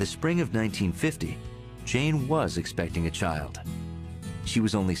 but by the spring of 1950, Jayne was expecting a child. She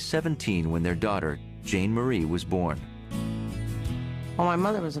was only 17 when their daughter, Jane Marie, was born. Well, my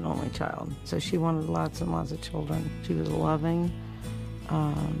mother was an only child, so she wanted lots and lots of children. She was loving,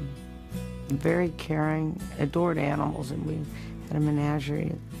 very caring, adored animals, and we had a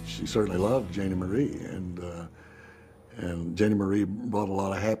menagerie. She certainly loved Jayne Marie, and Jayne Marie brought a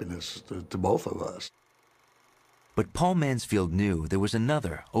lot of happiness to both of us. But Paul Mansfield knew there was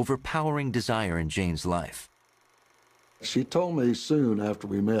another overpowering desire in Jayne's life. She told me soon after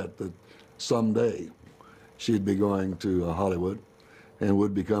we met that someday she'd be going to Hollywood and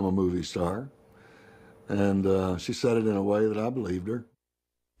would become a movie star. And she said it in a way that I believed her.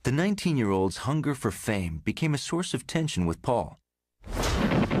 The 19-year-old's hunger for fame became a source of tension with Paul,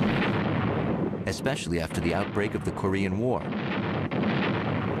 especially after the outbreak of the Korean War.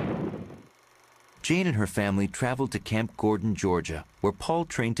 Jayne and her family traveled to Camp Gordon, Georgia, where Paul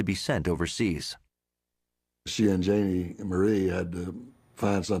trained to be sent overseas. She and Jayne Marie had to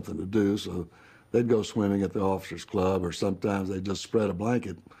find something to do, so they'd go swimming at the officers' club, or sometimes they'd just spread a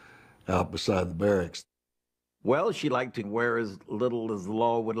blanket out beside the barracks. Well, she liked to wear as little as the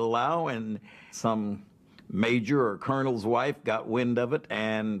law would allow, and some major or colonel's wife got wind of it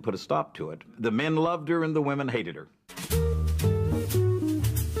and put a stop to it. The men loved her and the women hated her.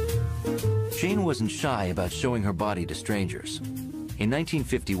 Jayne wasn't shy about showing her body to strangers. In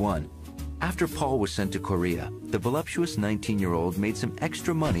 1951, after Paul was sent to Korea, the voluptuous 19-year-old made some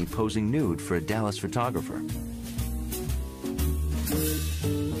extra money posing nude for a Dallas photographer.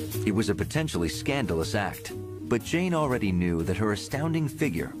 It was a potentially scandalous act, but Jayne already knew that her astounding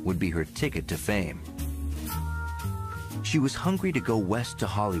figure would be her ticket to fame. She was hungry to go west to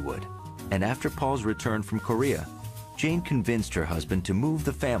Hollywood, and after Paul's return from Korea, Jayne convinced her husband to move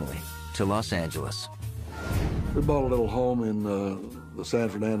the family to Los Angeles. We bought a little home in the San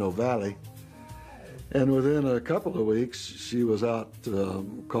Fernando Valley, and within a couple of weeks, she was out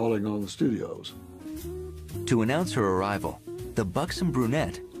calling on the studios. To announce her arrival, the buxom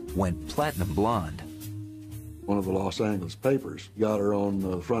brunette went platinum blonde. One of the Los Angeles papers got her on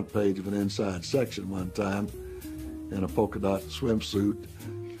the front page of an inside section one time in a polka dot swimsuit.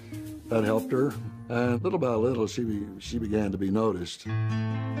 That helped her, and little by little, she began to be noticed.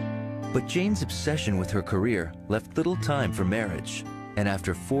 But Jayne's obsession with her career left little time for marriage, and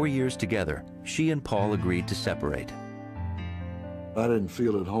after 4 years together, she and Paul agreed to separate. I didn't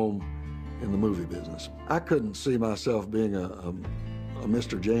feel at home in the movie business. I couldn't see myself being a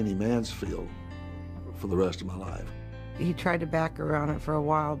Mr. Jayne Mansfield for the rest of my life. He tried to back her on it for a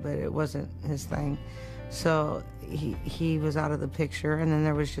while, but it wasn't his thing. So he was out of the picture, and then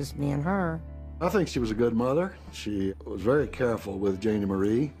there was just me and her. I think she was a good mother. She was very careful with Jayne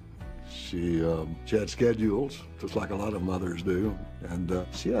Marie. She had schedules, just like a lot of mothers do, and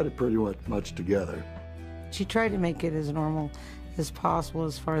she had it pretty much together. She tried to make it as normal as possible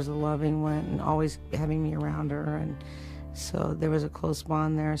as far as the loving went, and always having me around her, and so there was a close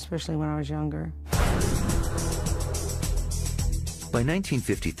bond there, especially when I was younger. By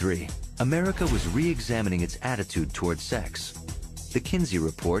 1953, America was re-examining its attitude toward sex. The Kinsey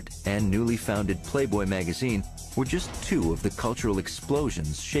Report and newly founded Playboy magazine were just two of the cultural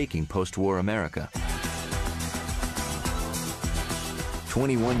explosions shaking post-war America.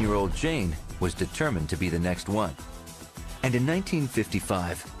 21-year-old Jayne was determined to be the next one. And in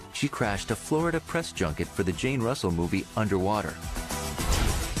 1955, she crashed a Florida press junket for the Jane Russell movie Underwater.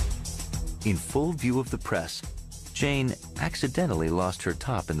 In full view of the press, Jayne accidentally lost her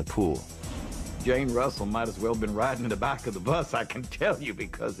top in the pool. Jane Russell might as well have been riding in the back of the bus, I can tell you,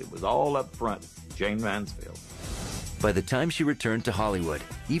 because it was all up front, Jayne Mansfield. By the time she returned to Hollywood,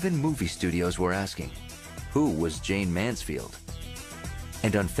 even movie studios were asking, who was Jayne Mansfield?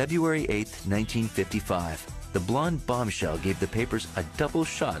 And on February 8, 1955, the blonde bombshell gave the papers a double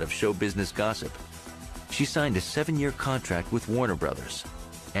shot of show business gossip. She signed a 7-year contract with Warner Brothers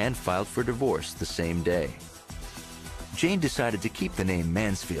and filed for divorce the same day. Jayne decided to keep the name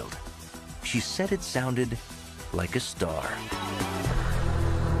Mansfield. She said it sounded like a star.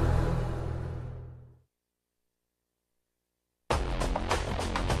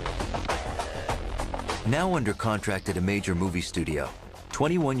 Now under contract at a major movie studio,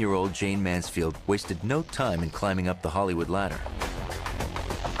 21-year-old Jayne Mansfield wasted no time in climbing up the Hollywood ladder.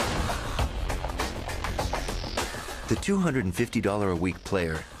 The $250 a week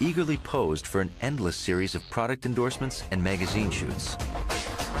player eagerly posed for an endless series of product endorsements and magazine shoots.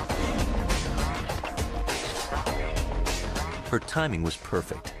 Her timing was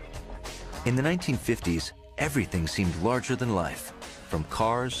perfect. In the 1950s, everything seemed larger than life, from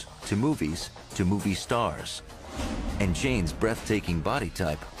cars to movies to movie stars. And Jayne's breathtaking body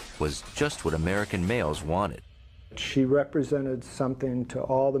type was just what American males wanted. She represented something to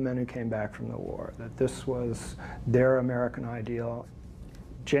all the men who came back from the war, that this was their American ideal.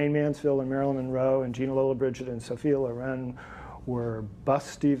 Jayne Mansfield and Marilyn Monroe and Gina Lollobrigida and Sophia Loren were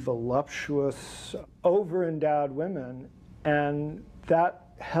busty, voluptuous, over-endowed women, and that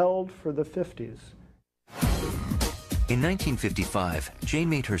held for the 50s. In 1955, Jayne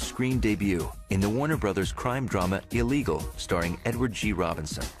made her screen debut in the Warner Brothers crime drama Illegal, starring Edward G.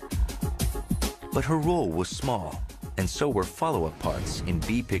 Robinson. But her role was small, and so were follow-up parts in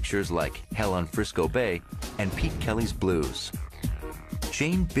B pictures like Hell on Frisco Bay and Pete Kelly's Blues.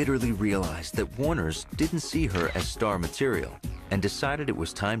 Jayne bitterly realized that Warner's didn't see her as star material and decided it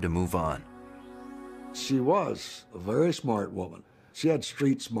was time to move on. She was a very smart woman. She had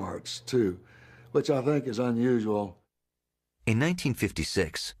street smarts, too, which I think is unusual. In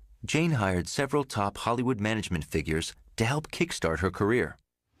 1956, Jayne hired several top Hollywood management figures to help kickstart her career.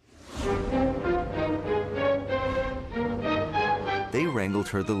 They wrangled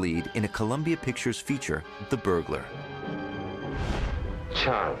her the lead in a Columbia Pictures feature, The Burglar.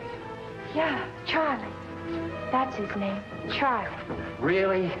 Charlie. Yeah, Charlie. That's his name, Charlie.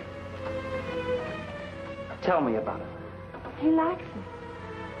 Really? Tell me about him. He likes me.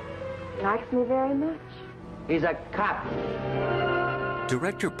 He likes me very much. He's a cop.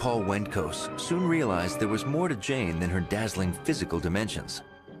 Director Paul Wendkos soon realized there was more to Jayne than her dazzling physical dimensions.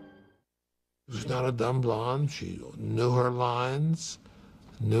 She was not a dumb blonde. She knew her lines,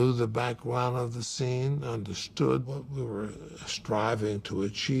 knew the background of the scene, understood what we were striving to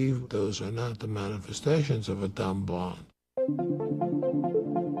achieve. Those are not the manifestations of a dumb blonde.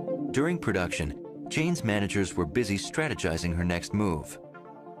 During production, Jayne's managers were busy strategizing her next move.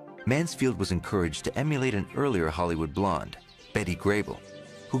 Mansfield was encouraged to emulate an earlier Hollywood blonde, Betty Grable,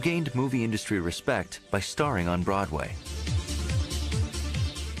 who gained movie industry respect by starring on Broadway.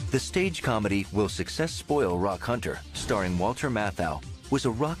 The stage comedy Will Success Spoil Rock Hunter, starring Walter Matthau, was a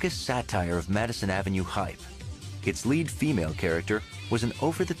raucous satire of Madison Avenue hype. Its lead female character was an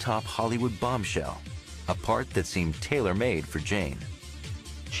over-the-top Hollywood bombshell, a part that seemed tailor-made for Jayne.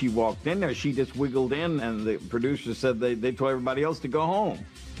 She walked in there, she just wiggled in, and the producers said they told everybody else to go home.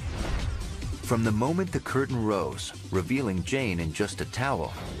 From the moment the curtain rose, revealing Jayne in just a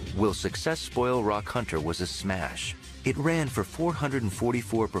towel, Will Success Spoil Rock Hunter was a smash. It ran for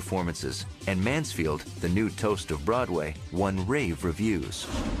 444 performances, and Mansfield, the new toast of Broadway, won rave reviews.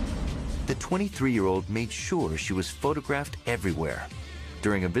 The 23-year-old made sure she was photographed everywhere.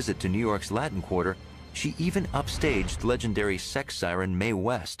 During a visit to New York's Latin Quarter, she even upstaged legendary sex siren Mae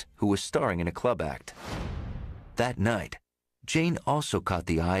West, who was starring in a club act. That night, Jayne also caught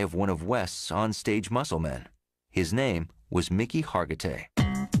the eye of one of West's on-stage muscle men. His name was Mickey Hargitay.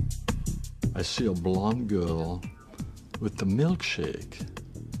 I see a blonde girl with the milkshake,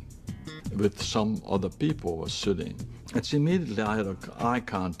 with some other people were sitting. It's immediately I had eye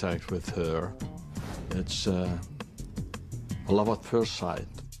contact with her. It's a love at first sight.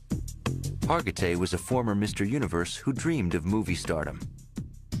 Hargitay was a former Mr. Universe who dreamed of movie stardom.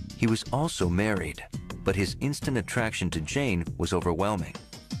 He was also married, but his instant attraction to Jayne was overwhelming.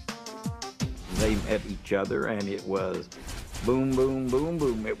 They met each other, and it was boom, boom, boom,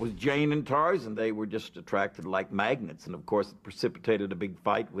 boom. It was Jayne and Tarzan. They were just attracted like magnets, and of course it precipitated a big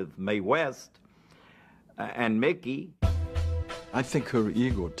fight with Mae West and Mickey. I think her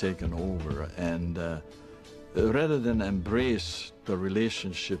ego taken over, and rather than embrace the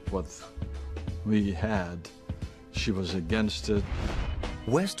relationship what we had, she was against it.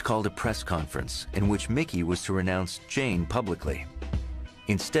 West called a press conference in which Mickey was to renounce Jayne publicly.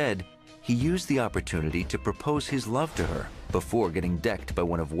 Instead, he used the opportunity to propose his love to her before getting decked by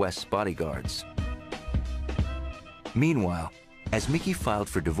one of West's bodyguards. Meanwhile, as Mickey filed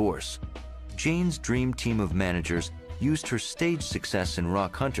for divorce, Jayne's dream team of managers used her stage success in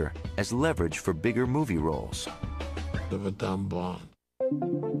Rock Hunter as leverage for bigger movie roles. Of a dumb blonde.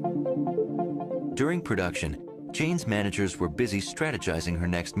 During production, Jayne's managers were busy strategizing her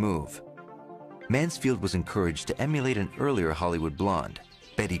next move. Mansfield was encouraged to emulate an earlier Hollywood blonde,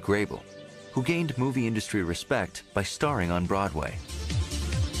 Betty Grable, who gained movie industry respect by starring on Broadway.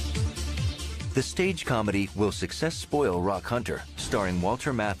 The stage comedy Will Success Spoil Rock Hunter, starring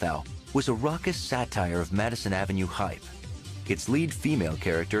Walter Matthau, was a raucous satire of Madison Avenue hype. Its lead female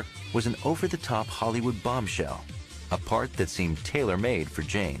character was an over-the-top Hollywood bombshell, a part that seemed tailor-made for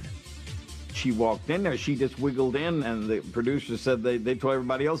Jayne. She walked in there, she just wiggled in, and the producers said they told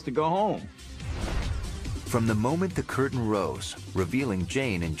everybody else to go home. From the moment the curtain rose, revealing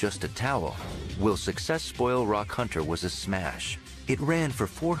Jayne in just a towel, Will Success Spoil Rock Hunter was a smash. It ran for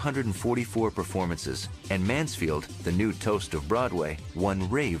 444 performances, and Mansfield, the new toast of Broadway, won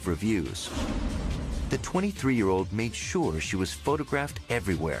rave reviews. The 23-year-old made sure she was photographed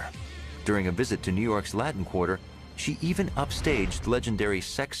everywhere. During a visit to New York's Latin Quarter, She even upstaged legendary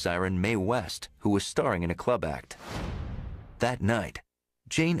sex siren Mae West, who was starring in a club act. That night,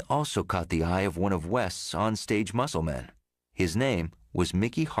 Jayne also caught the eye of one of West's onstage muscle men. His name was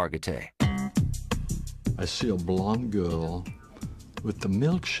Mickey Hargitay. I see a blonde girl with the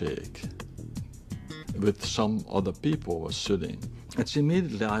milkshake with some other people were sitting. It's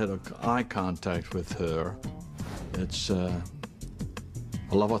immediately I had eye contact with her. It's a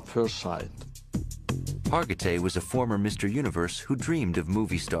love at first sight. Hargitay was a former Mr. Universe who dreamed of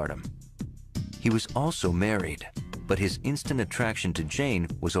movie stardom. He was also married, but his instant attraction to Jayne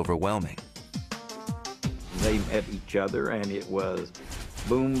was overwhelming. They met each other, and it was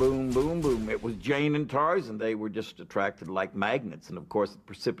boom, boom, boom, boom. It was Jayne and Tarzan. They were just attracted like magnets, and of course it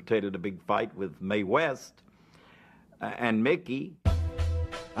precipitated a big fight with Mae West and Mickey.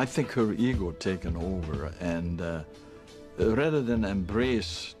 I think her ego taken over, and rather than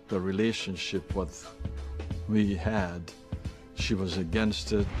embrace the relationship what we had, she was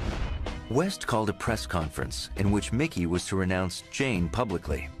against it. West called a press conference in which Mickey was to renounce Jayne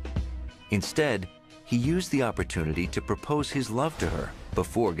publicly. Instead, he used the opportunity to propose his love to her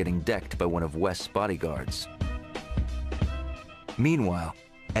before getting decked by one of West's bodyguards. Meanwhile,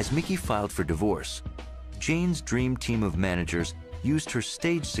 as Mickey filed for divorce, Jayne's dream team of managers used her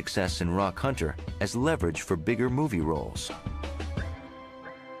stage success in Rock Hunter as leverage for bigger movie roles.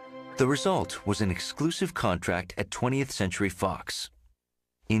 The result was an exclusive contract at 20th Century Fox.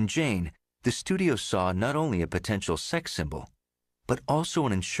 In Jayne, the studio saw not only a potential sex symbol, but also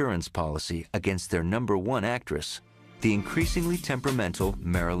an insurance policy against their #1 actress, the increasingly temperamental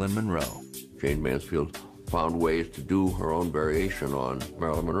Marilyn Monroe. Jayne Mansfield found ways to do her own variation on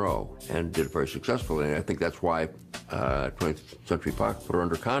Marilyn Monroe and did it very successfully. And I think that's why 20th Century Fox put her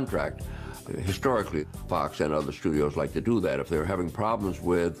under contract. Historically, Fox and other studios like to do that. If they were having problems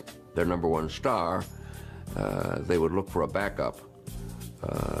with their #1 star, they would look for a backup,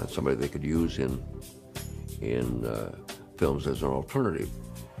 somebody they could use in films as an alternative.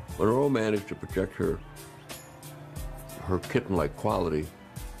 Monroe managed to project her kitten-like quality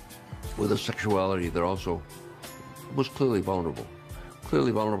with a sexuality that also was clearly vulnerable.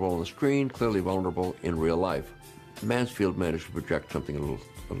 Clearly vulnerable on the screen, clearly vulnerable in real life. Mansfield managed to project something a little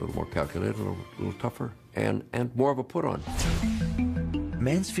more calculated, a little tougher, and more of a put-on.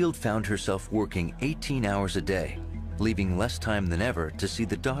 Mansfield found herself working 18 hours a day, leaving less time than ever to see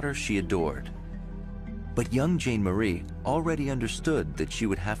the daughter she adored. But young Jayne Marie already understood that she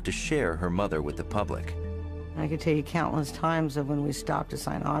would have to share her mother with the public. I could tell you countless times of when we stopped to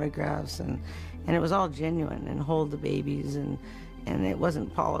sign autographs, and it was all genuine, and hold the babies, and it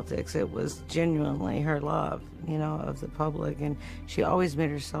wasn't politics. It was genuinely her love, you know, of the public, and she always made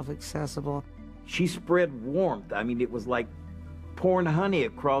herself accessible. She spread warmth. I mean, it was like pouring honey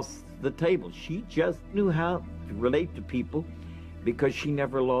across the table. She just knew how to relate to people because she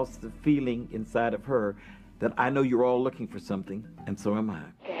never lost the feeling inside of her that I know you're all looking for something, and so am I.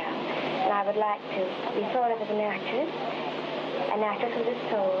 Yeah, and I would like to be thought of as an actress with a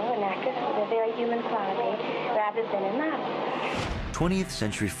soul, an actress with a very human quality, rather than a model. 20th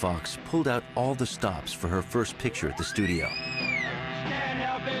Century Fox pulled out all the stops for her first picture at the studio.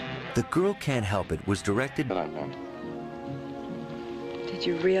 The Girl Can't Help It was directed... Did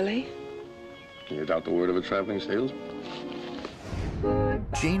you really? Can you doubt the word of a traveling salesman?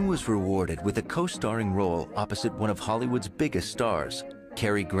 Jayne was rewarded with a co-starring role opposite one of Hollywood's biggest stars,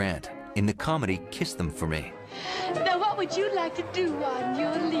 Cary Grant, in the comedy Kiss Them For Me. Now, what would you like to do on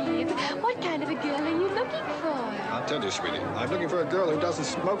your leave? What kind of a girl are you looking for? I'll tell you, sweetie. I'm looking for a girl who doesn't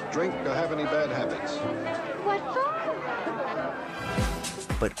smoke, drink, or have any bad habits. What for?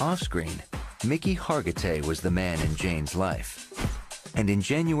 But off-screen, Mickey Hargitay was the man in Jayne's life. And in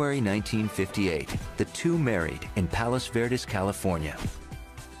January 1958, the two married in Palos Verdes, California.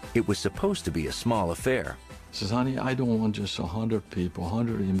 It was supposed to be a small affair. She says, honey, I don't want just 100 people,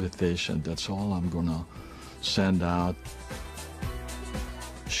 100 invitations. That's all I'm gonna send out.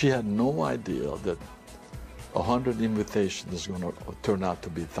 She had no idea that 100 invitations is gonna turn out to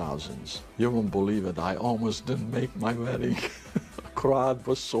be thousands. You won't believe it, I almost didn't make my wedding. The crowd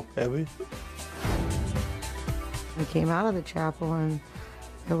was so heavy. We came out of the chapel and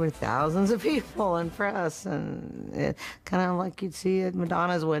there were thousands of people and press, and kind of like you'd see at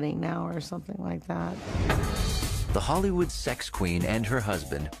Madonna's wedding now or something like that. The Hollywood sex queen and her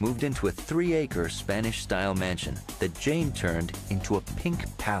husband moved into a 3-acre Spanish-style mansion that Jayne turned into a pink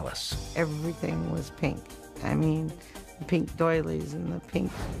palace. Everything was pink. I mean, the pink doilies and the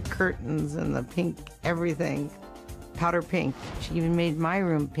pink curtains and the pink everything. Powder pink. She even made my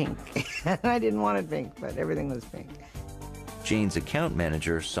room pink. I didn't want it pink, but everything was pink. Jayne's account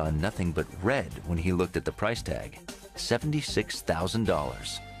manager saw nothing but red when he looked at the price tag,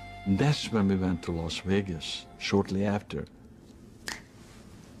 $76,000. That's when we went to Las Vegas, shortly after.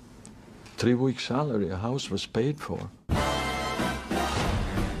 3 weeks' salary, a house was paid for.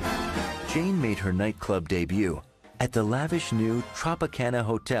 Jayne made her nightclub debut at the lavish new Tropicana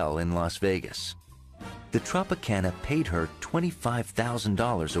Hotel in Las Vegas. The Tropicana paid her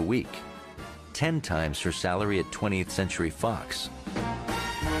 $25,000 a week, 10 times her salary at 20th Century Fox.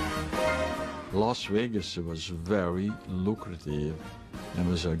 Las Vegas was very lucrative and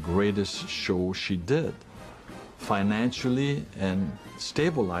was the greatest show she did. Financially, and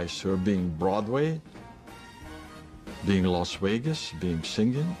stabilized her being Broadway, being Las Vegas, being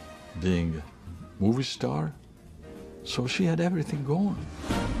singing, being a movie star. So she had everything going.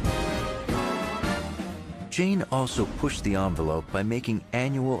 Jayne also pushed the envelope by making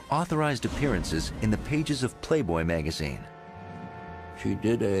annual authorized appearances in the pages of Playboy magazine. She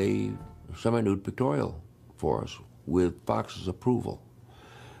did a semi-nude pictorial for us with Fox's approval.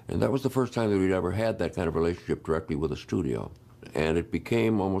 And that was the first time that we'd ever had that kind of relationship directly with a studio. And it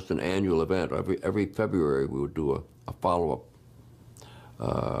became almost an annual event. Every February we would do a follow-up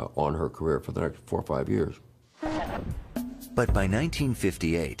on her career for the next 4 or 5 years. But by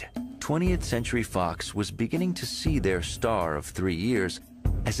 1958, 20th Century Fox was beginning to see their star of 3 years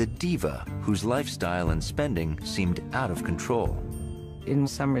as a diva whose lifestyle and spending seemed out of control. In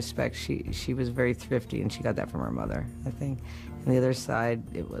some respects, she was very thrifty, and she got that from her mother, I think. On the other side,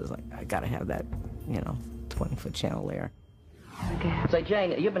 it was like, I gotta have that, 20-foot chandelier. Say,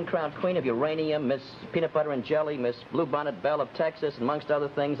 Jayne, you've been crowned Queen of Uranium, Miss Peanut Butter and Jelly, Miss Bluebonnet Belle of Texas, and amongst other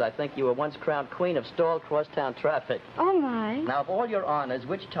things. I think you were once crowned Queen of Stalled Crosstown Traffic. Oh, my. Now, of all your honors,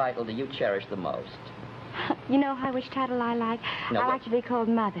 which title do you cherish the most? You know which title I like? No, I like to be called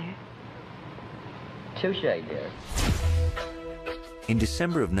Mother. Touche, dear. In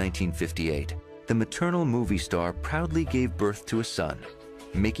December of 1958, the maternal movie star proudly gave birth to a son,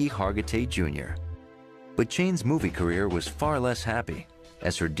 Mickey Hargitay Jr. But Jayne's movie career was far less happy,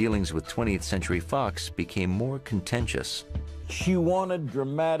 as her dealings with 20th Century Fox became more contentious. She wanted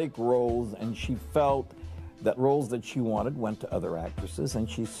dramatic roles, and she felt that roles that she wanted went to other actresses, and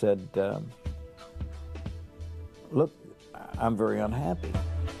she said, look, I'm very unhappy.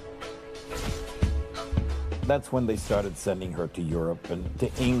 That's when they started sending her to Europe and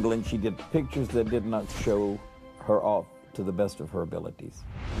to England. She did pictures that did not show her off to the best of her abilities.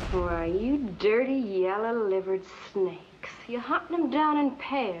 Why, you dirty, yellow-livered snakes. You're hunting them down in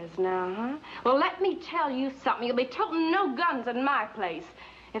pairs now, huh? Well, let me tell you something. You'll be toting no guns in my place.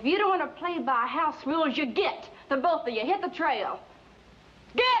 If you don't want to play by house rules, you get. The both of you. Hit the trail.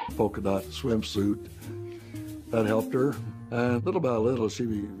 Get! Polka dot swimsuit. That helped her. And little by little, she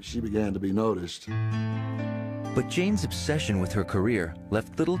began to be noticed. But Jayne's obsession with her career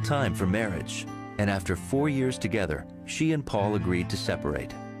left little time for marriage. And after 4 years together, she and Paul agreed to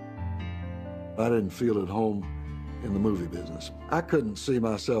separate. I didn't feel at home in the movie business. I couldn't see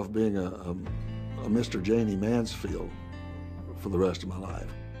myself being a Mr. Jayne Mansfield for the rest of my life.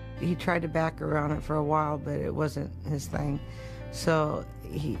 He tried to back her on it for a while, but it wasn't his thing. So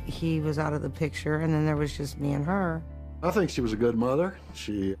he was out of the picture, and then there was just me and her. I think she was a good mother.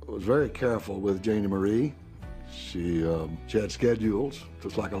 She was very careful with Janie Marie. She had schedules,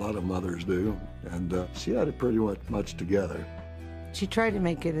 just like a lot of mothers do, and she had it pretty much together. She tried to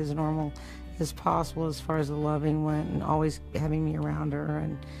make it as normal as possible as far as the loving went, and always having me around her,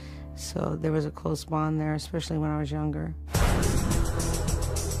 and so there was a close bond there, especially when I was younger.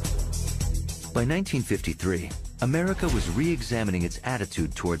 By 1953, America was re-examining its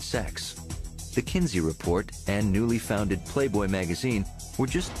attitude toward sex. The Kinsey Report and newly founded Playboy magazine were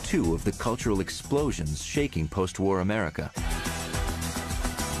just two of the cultural explosions shaking post-war America.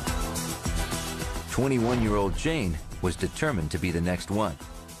 21-year-old Jayne was determined to be the next one.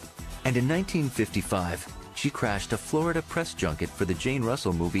 And in 1955, she crashed a Florida press junket for the Jane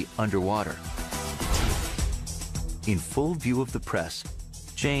Russell movie Underwater. In full view of the press,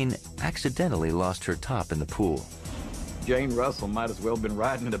 Jayne accidentally lost her top in the pool. Jane Russell might as well have been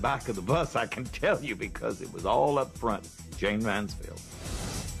riding in the back of the bus, I can tell you, because it was all up front, Jayne Mansfield.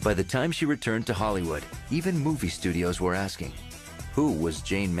 By the time she returned to Hollywood, even movie studios were asking, who was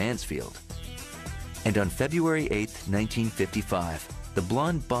Jayne Mansfield? And on February 8, 1955, the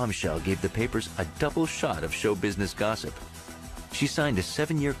blonde bombshell gave the papers a double shot of show business gossip. She signed a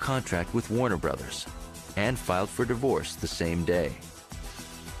 7-year contract with Warner Brothers and filed for divorce the same day.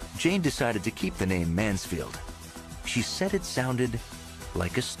 Jayne decided to keep the name Mansfield. She said it sounded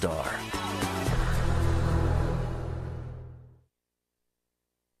like a star.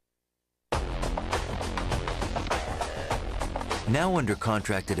 Now under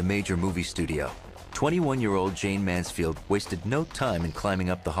contract at a major movie studio, 21-year-old Jayne Mansfield wasted no time in climbing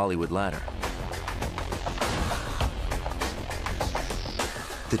up the Hollywood ladder.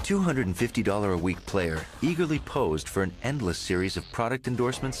 The $250 a week player eagerly posed for an endless series of product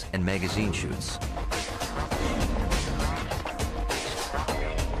endorsements and magazine shoots.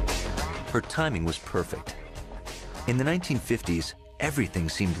 Her timing was perfect. In the 1950s, everything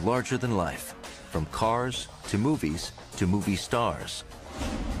seemed larger than life, from cars to movies to movie stars.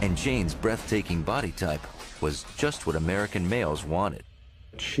 And Jayne's breathtaking body type was just what American males wanted.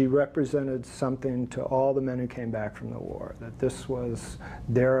 She represented something to all the men who came back from the war, that this was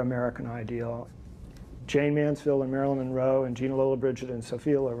their American ideal. Jayne Mansfield and Marilyn Monroe and Gina Lollobrigida and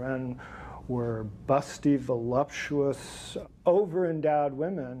Sophia Loren were busty, voluptuous, over-endowed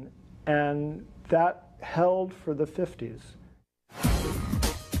women, and that held for the 50s.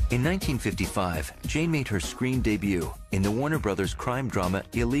 In 1955, Jayne made her screen debut in the Warner Brothers crime drama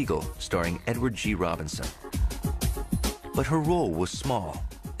Illegal, starring Edward G. Robinson. But her role was small,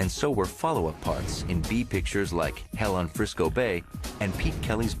 and so were follow-up parts in B pictures like Hell on Frisco Bay and Pete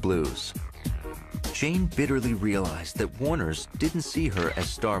Kelly's Blues. Jayne bitterly realized that Warner's didn't see her as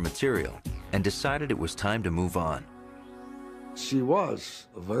star material and decided it was time to move on. She was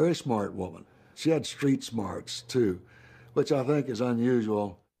a very smart woman. She had street smarts, too, which I think is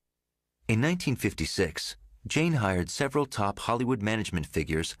unusual. In 1956, Jayne hired several top Hollywood management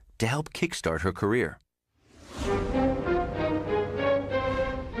figures to help kickstart her career.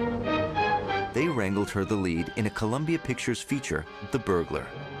 They wrangled her the lead in a Columbia Pictures feature, The Burglar.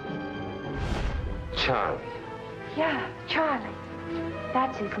 Charlie. Yeah, Charlie.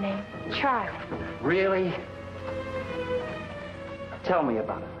 That's his name, Charlie. Really? Tell me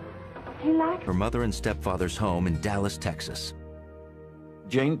about it. He likes Her mother and stepfather's home in Dallas, Texas.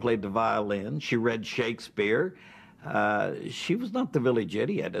 Jayne played the violin. She read Shakespeare. She was not the village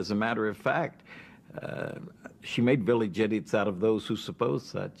idiot. As a matter of fact, she made village idiots out of those who suppose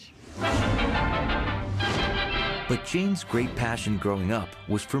such. But Jayne's great passion growing up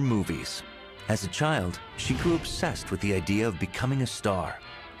was for movies. As a child, she grew obsessed with the idea of becoming a star.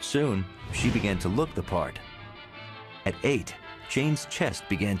 Soon, she began to look the part. At 8, Jayne's chest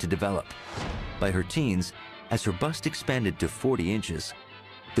began to develop. By her teens, as her bust expanded to 40 inches,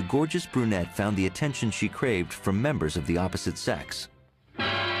 the gorgeous brunette found the attention she craved from members of the opposite sex.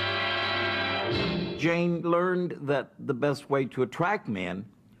 Jayne learned that the best way to attract men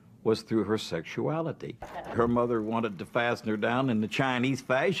was through her sexuality. Her mother wanted to fasten her down in the Chinese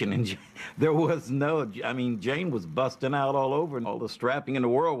fashion, and there was no, I mean, Jayne was busting out all over, and all the strapping in the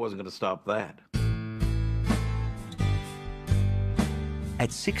world wasn't going to stop that.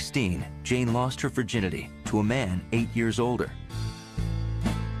 At 16, Jayne lost her virginity to a man 8 years older.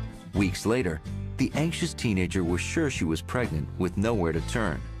 Weeks later, the anxious teenager was sure she was pregnant with nowhere to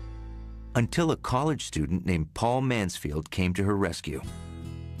turn, until a college student named Paul Mansfield came to her rescue.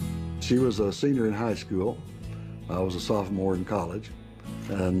 She was a senior in high school. I was a sophomore in college.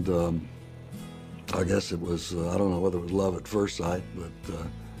 And I guess it was, I don't know whether it was love at first sight, but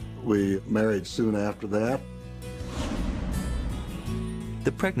we married soon after that.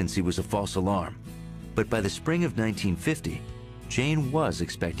 The pregnancy was a false alarm, but by the spring of 1950, Jayne was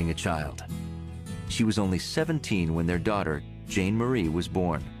expecting a child. She was only 17 when their daughter, Jayne Marie, was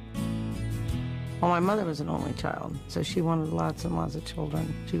born. Well, my mother was an only child, so she wanted lots and lots of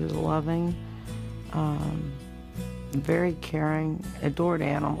children. She was loving, very caring, adored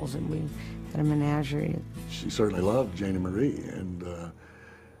animals, and we had a menagerie. She certainly loved Jayne Marie,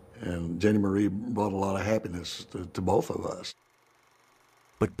 and Jayne Marie brought a lot of happiness to both of us.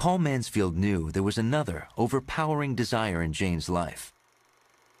 But Paul Mansfield knew there was another overpowering desire in Jayne's life.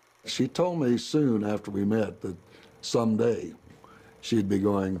 She told me soon after we met that someday she'd be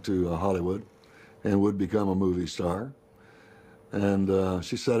going to Hollywood and would become a movie star. And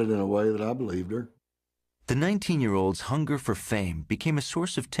she said it in a way that I believed her. The 19-year-old's hunger for fame became a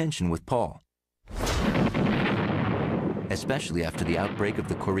source of tension with Paul, especially after the outbreak of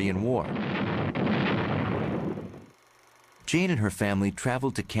the Korean War. Jayne and her family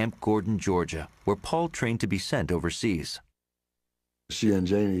traveled to Camp Gordon, Georgia, where Paul trained to be sent overseas. She and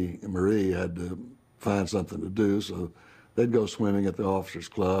Jayne Marie had to find something to do, so they'd go swimming at the officers'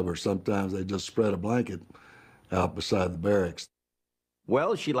 club, or sometimes they'd just spread a blanket out beside the barracks.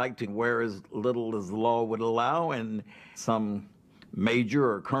 Well, she liked to wear as little as the law would allow, and some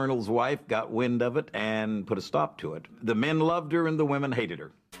major or colonel's wife got wind of it and put a stop to it. The men loved her and the women hated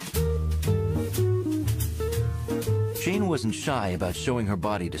her. Jayne wasn't shy about showing her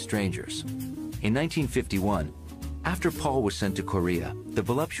body to strangers. In 1951, After Paul was sent to Korea, the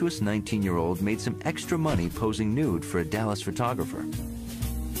voluptuous 19-year-old made some extra money posing nude for a Dallas photographer.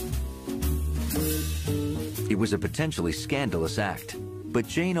 It was a potentially scandalous act, but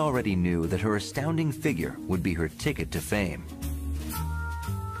Jayne already knew that her astounding figure would be her ticket to fame.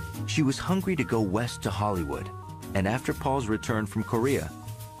 She was hungry to go west to Hollywood, and after Paul's return from Korea,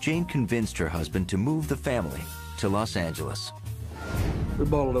 Jayne convinced her husband to move the family to Los Angeles. We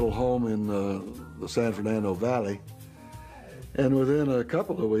bought a little home in the San Fernando Valley, and within a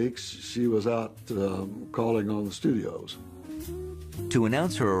couple of weeks, she was out calling on the studios. To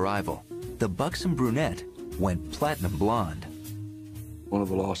announce her arrival, the buxom brunette went platinum blonde. One of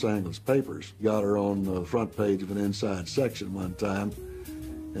the Los Angeles papers got her on the front page of an inside section one time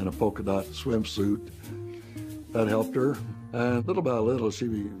in a polka dot swimsuit. That helped her, and little by little,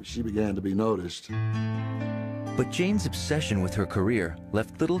 she began to be noticed. But Jayne's obsession with her career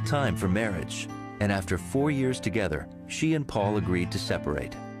left little time for marriage, and after 4 years together, she and Paul agreed to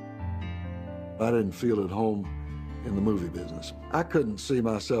separate. I didn't feel at home in the movie business. I couldn't see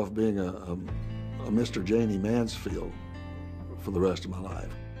myself being a Mr. Jayne Mansfield for the rest of my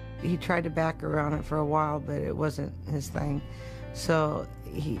life. He tried to back her on it for a while, but it wasn't his thing. So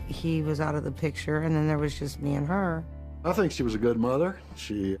he was out of the picture, and then there was just me and her. I think she was a good mother.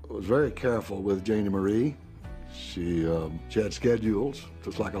 She was very careful with Janie Marie. She had schedules,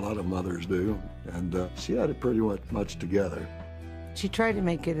 just like a lot of mothers do, and she had it pretty much together. She tried to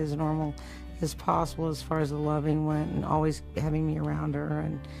make it as normal as possible as far as the loving went, and always having me around her,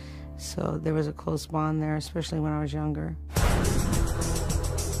 and so there was a close bond there, especially when I was younger.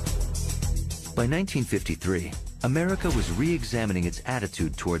 By 1953, America was re-examining its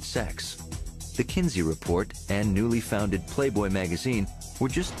attitude toward sex. The Kinsey Report and newly founded Playboy magazine were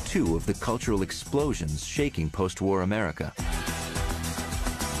just two of the cultural explosions shaking post-war America.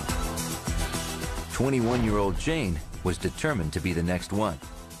 21-year-old Jayne was determined to be the next one.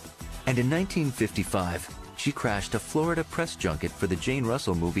 And in 1955, she crashed a Florida press junket for the Jane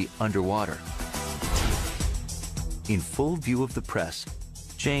Russell movie Underwater. In full view of the press,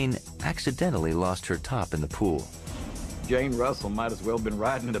 Jayne accidentally lost her top in the pool. Jane Russell might as well have been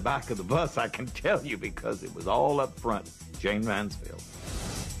riding in the back of the bus, I can tell you, because it was all up front, Jayne Mansfield.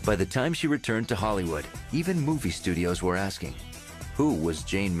 By the time she returned to Hollywood, even movie studios were asking, who was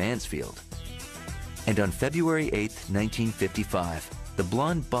Jayne Mansfield? And on February 8, 1955, the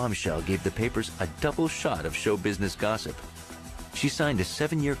blonde bombshell gave the papers a double shot of show business gossip. She signed a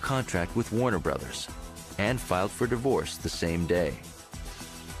 7-year contract with Warner Brothers and filed for divorce the same day.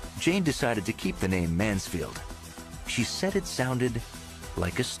 Jayne decided to keep the name Mansfield. She said it sounded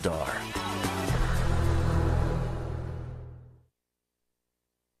like a star.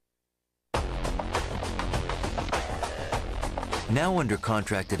 Now under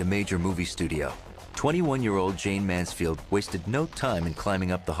contract at a major movie studio, 21-year-old Jayne Mansfield wasted no time in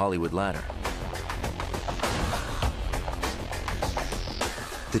climbing up the Hollywood ladder.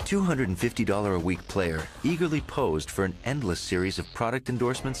 The $250 a week player eagerly posed for an endless series of product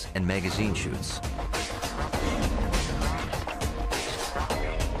endorsements and magazine shoots.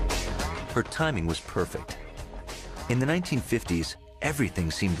 Her timing was perfect. In the 1950s,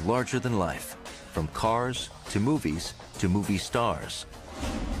 everything seemed larger than life, from cars to movie stars.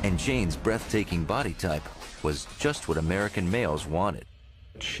 And Jayne's breathtaking body type was just what American males wanted.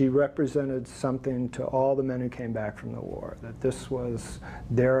 She represented something to all the men who came back from the war, that this was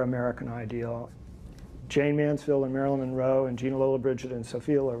their American ideal. Jayne Mansfield and Marilyn Monroe and Gina Lollobrigida and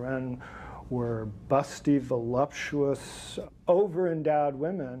Sophia Loren were busty, voluptuous, over-endowed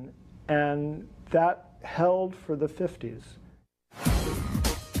women, and that held for the 50s.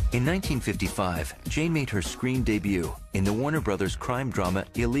 In 1955, Jayne made her screen debut in the Warner Brothers crime drama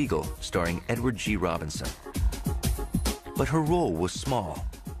Illegal, starring Edward G. Robinson. But her role was small,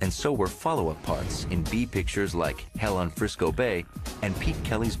 and so were follow-up parts in B pictures like Hell on Frisco Bay and Pete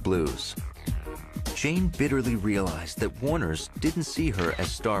Kelly's Blues. Jayne bitterly realized that Warner's didn't see her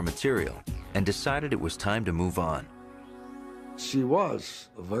as star material and decided it was time to move on. She was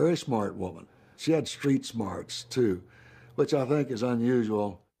a very smart woman. She had street smarts, too, which I think is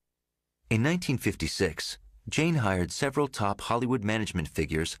unusual. In 1956, Jayne hired several top Hollywood management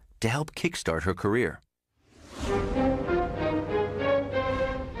figures to help kickstart her career.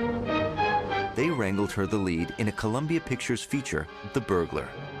 They wrangled her the lead in a Columbia Pictures feature, The Burglar.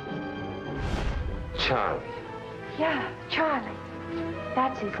 Charlie. Yeah, Charlie.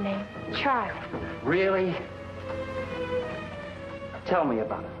 That's his name, Charlie. Really? Tell me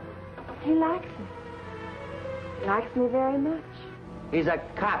about it. He likes me. Likes me very much. He's a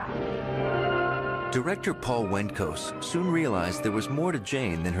cop. Director Paul Wendkos soon realized there was more to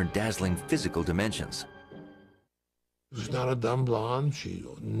Jayne than her dazzling physical dimensions. She was not a dumb blonde. She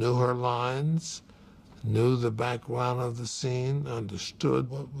knew her lines, knew the background of the scene, understood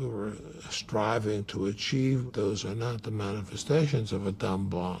what we were striving to achieve. Those are not the manifestations of a dumb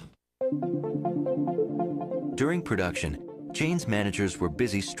blonde. During production, Jayne's managers were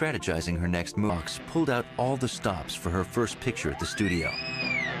busy strategizing her next move. Fox pulled out all the stops for her first picture at the studio.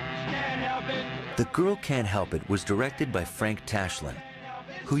 The Girl Can't Help It was directed by Frank Tashlin,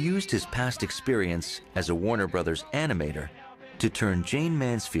 who used his past experience as a Warner Brothers animator to turn Jayne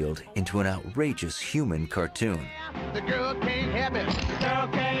Mansfield into an outrageous human cartoon. The girl can't help it. The girl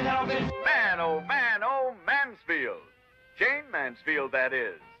can't help it. Man, oh, Mansfield. Jayne Mansfield, that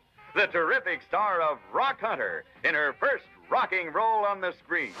is. The terrific star of Rock Hunter in her first rocking role on the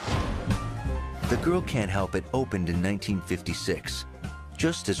screen. The Girl Can't Help It opened in 1956,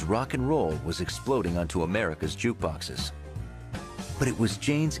 just as rock and roll was exploding onto America's jukeboxes. But it was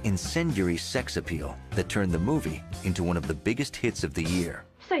Jayne's incendiary sex appeal that turned the movie into one of the biggest hits of the year.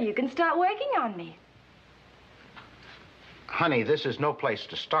 So you can start working on me. Honey, this is no place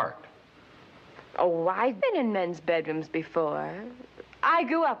to start. Oh, I've been in men's bedrooms before. I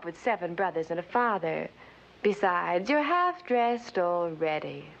grew up with 7 brothers and a father. Besides, you're half-dressed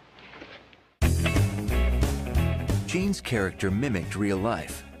already. Jayne's character mimicked real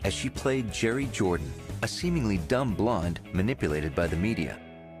life as she played Jerry Jordan, a seemingly dumb blonde manipulated by the media.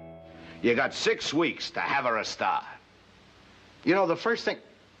 You got 6 weeks to have her a star. You know, the first thing...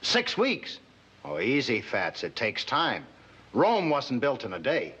 6 weeks? Oh, easy, Fats. It takes time. Rome wasn't built in a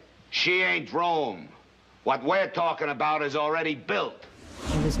day. She ain't Rome. What we're talking about is already built.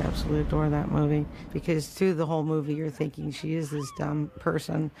 I just absolutely adore that movie because through the whole movie you're thinking she is this dumb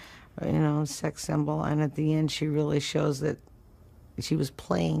person, you know, sex symbol, and at the end she really shows that she was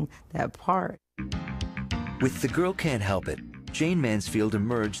playing that part. With The Girl Can't Help It, Jayne Mansfield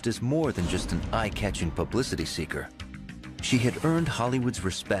emerged as more than just an eye-catching publicity seeker. She had earned Hollywood's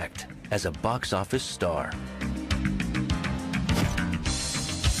respect as a box office star.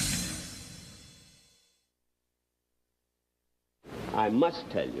 I must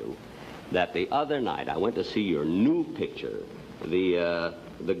tell you that the other night I went to see your new picture, the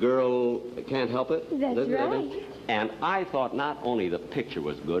Girl Can't Help It. That's right. And I thought not only the picture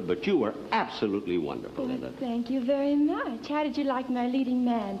was good, but you were absolutely wonderful in it. Thank you very much. How did you like my leading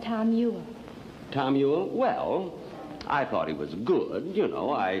man, Tom Ewell? Tom Ewell? Well, I thought he was good, you know.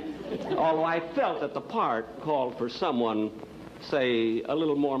 Although I felt that the part called for someone, say, a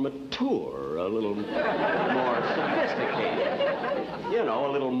little more mature, a little more sophisticated. You know,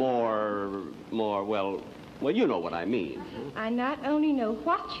 a little more, well, you know what I mean. I not only know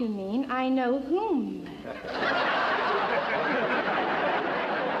what you mean, I know whom.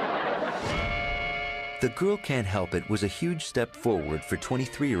 The Girl Can't Help It was a huge step forward for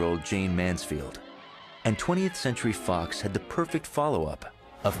 23-year-old Jayne Mansfield. And 20th Century Fox had the perfect follow-up,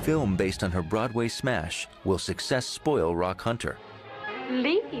 a film based on her Broadway smash, Will Success Spoil Rock Hunter?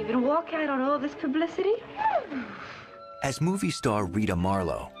 Leave and walk out on all this publicity? As movie star Rita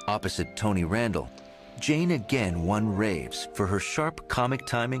Marlowe, opposite Tony Randall, Jayne again won raves for her sharp comic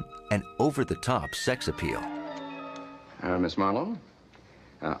timing and over-the-top sex appeal. Miss Marlowe,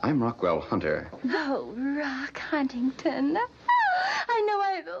 I'm Rockwell Hunter. Oh, Rock Huntington. I know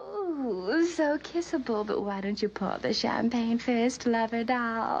so kissable, but why don't you pour the champagne first, lover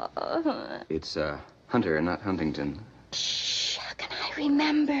doll? It's Hunter, not Huntington. Shh, how can I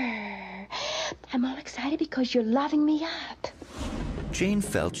remember? I'm all excited because you're loving me up. Jayne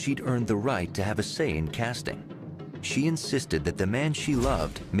felt she'd earned the right to have a say in casting. She insisted that the man she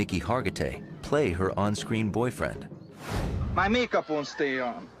loved, Mickey Hargitay, play her on-screen boyfriend. My makeup won't stay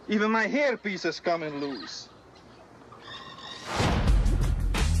on. Even my hairpiece is coming loose.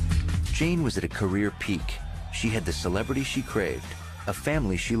 Jayne was at a career peak. She had the celebrity she craved, a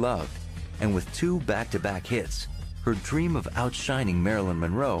family she loved, and with 2 back-to-back hits, her dream of outshining Marilyn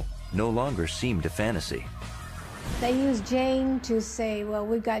Monroe no longer seemed a fantasy. They used Jayne to say, well,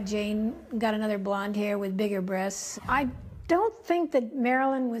 we've got Jayne, got another blonde hair with bigger breasts. I don't think that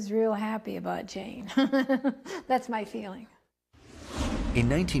Marilyn was real happy about Jayne. That's my feeling. In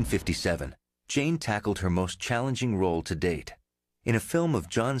 1957, Jayne tackled her most challenging role to date in a film of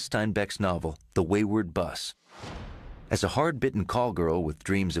John Steinbeck's novel, The Wayward Bus. As a hard-bitten call girl with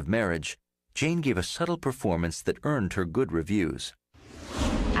dreams of marriage, Jayne gave a subtle performance that earned her good reviews.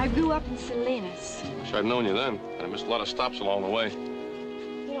 I grew up in Salinas. Wish I'd known you then. I missed a lot of stops along the way.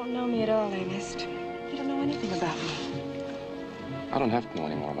 You don't know me at all, Ernest. You don't know anything about me. I don't have to know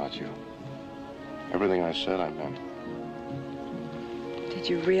any more about you. Everything I said, I meant. Did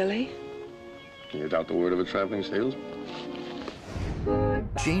you really? You doubt the word of a traveling salesman?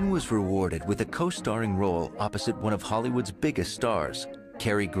 Jayne was rewarded with a co-starring role opposite one of Hollywood's biggest stars,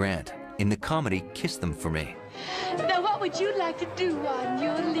 Cary Grant, in the comedy Kiss Them For Me. Now, what would you like to do on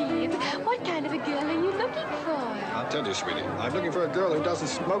your leave? What kind of a girl are you looking for? I'll tell you, sweetie. I'm looking for a girl who doesn't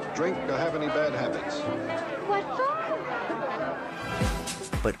smoke, drink, or have any bad habits. What for?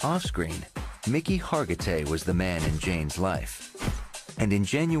 But off-screen, Mickey Hargitay was the man in Jayne's life. And in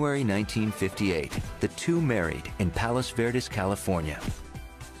January 1958, the two married in Palos Verdes, California.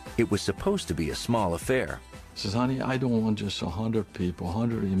 It was supposed to be a small affair. She says, honey, I don't want just 100 people,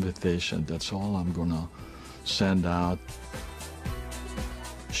 100 invitations. That's all I'm gonna send out.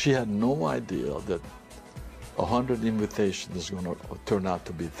 She had no idea that 100 invitations is gonna turn out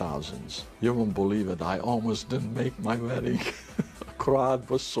to be thousands. You won't believe it, I almost didn't make my wedding. The crowd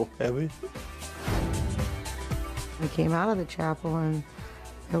was so heavy. We came out of the chapel and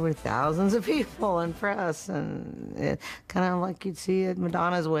there were thousands of people and press, and kind of like you'd see at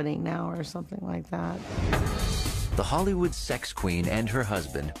Madonna's wedding now or something like that. The Hollywood sex queen and her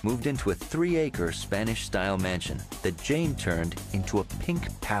husband moved into a 3-acre Spanish-style mansion that Jayne turned into a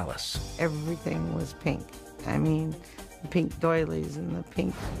pink palace. Everything was pink. I mean, the pink doilies and the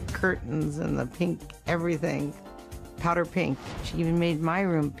pink curtains and the pink everything. Powder pink. She even made my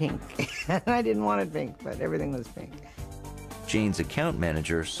room pink. I didn't want it pink, but everything was pink. Jayne's account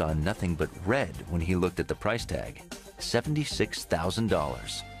manager saw nothing but red when he looked at the price tag,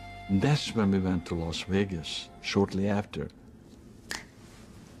 $76,000. That's when we went to Las Vegas, shortly after.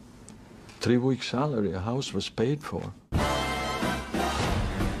 3 weeks' salary, a house was paid for.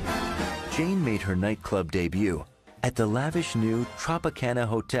 Jayne made her nightclub debut at the lavish new Tropicana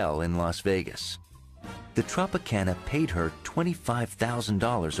Hotel in Las Vegas. The Tropicana paid her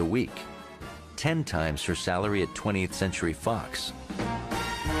 $25,000 a week, 10 times her salary at 20th Century Fox.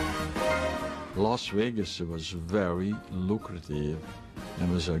 Las Vegas was very lucrative. It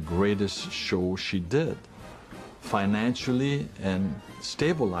was the greatest show she did. Financially, and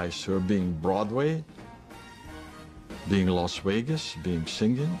stabilized her being Broadway, being Las Vegas, being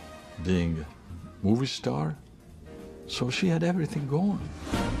singing, being a movie star. So she had everything going.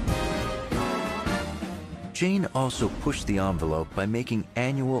 Jayne also pushed the envelope by making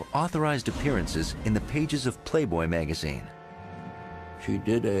annual authorized appearances in the pages of Playboy magazine. She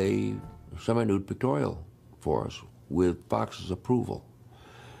did a semi-nude pictorial for us with Fox's approval.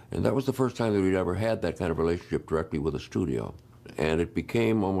 And that was the first time that we'd ever had that kind of relationship directly with a studio. And it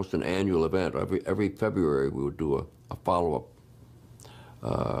became almost an annual event. Every February we would do a follow-up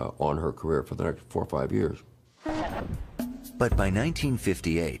on her career for the next 4 or 5 years. But by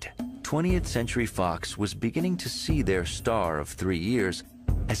 1958, 20th Century Fox was beginning to see their star of 3 years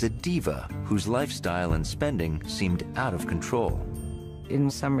as a diva whose lifestyle and spending seemed out of control. In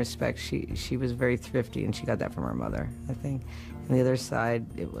some respects, she was very thrifty, and she got that from her mother, I think. On the other side,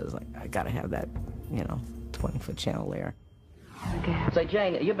 it was like, I gotta have that, 20-foot chandelier. Say,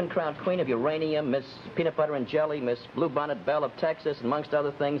 Jayne, you've been crowned Queen of Uranium, Miss Peanut Butter and Jelly, Miss Bluebonnet Belle of Texas, and amongst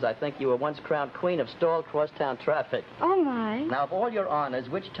other things, I think you were once crowned Queen of Stalled Crosstown Traffic. Oh, my. Now, of all your honors,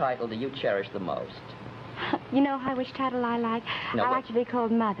 which title do you cherish the most? You know which title I like? No, I like to be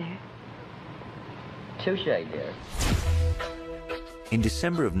called Mother. Touche, dear. In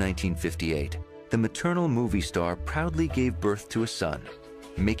December of 1958, the maternal movie star proudly gave birth to a son,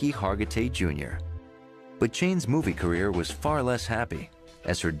 Mickey Hargitay Jr. But Jayne's movie career was far less happy,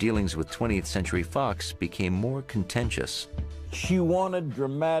 as her dealings with 20th Century Fox became more contentious. She wanted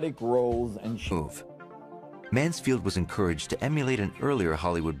dramatic roles and move. Mansfield was encouraged to emulate an earlier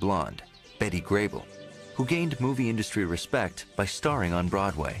Hollywood blonde, Betty Grable, who gained movie industry respect by starring on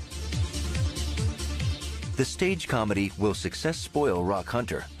Broadway. The stage comedy Will Success Spoil Rock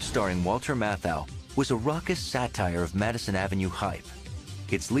Hunter, starring Walter Matthau, was a raucous satire of Madison Avenue hype.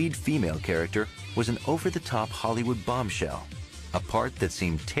 Its lead female character was an over-the-top Hollywood bombshell, a part that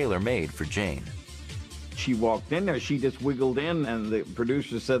seemed tailor-made for Jayne. She walked in there, she just wiggled in, and the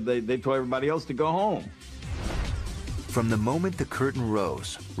producer said they told everybody else to go home. From the moment the curtain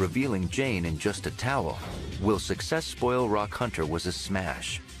rose, revealing Jayne in just a towel, Will Success Spoil Rock Hunter was a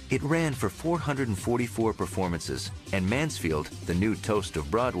smash. It ran for 444 performances, and Mansfield, the new toast of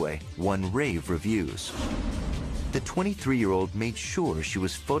Broadway, won rave reviews. The 23-year-old made sure she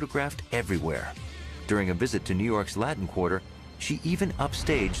was photographed everywhere. During a visit to New York's Latin Quarter, she even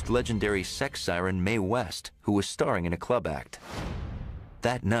upstaged legendary sex siren Mae West, who was starring in a club act.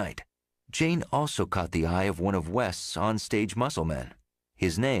 That night, Jayne also caught the eye of one of West's on-stage muscle men.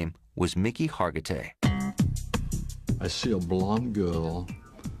 His name was Mickey Hargitay. I see a blonde girl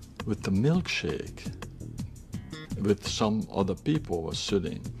with the milkshake, with some other people were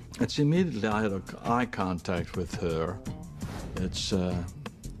sitting. It's immediately I had eye contact with her. It's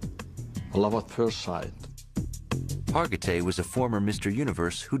love at first sight. Hargitay was a former Mr.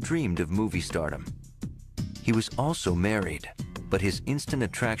 Universe who dreamed of movie stardom. He was also married, but his instant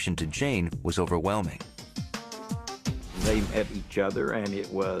attraction to Jayne was overwhelming. They met each other, and it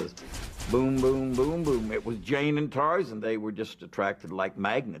was boom, boom, boom, boom. It was Jayne and Tarzan. They were just attracted like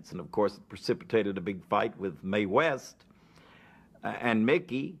magnets, and of course it precipitated a big fight with Mae West and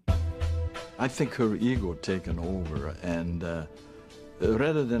Mickey. I think her ego taken over, and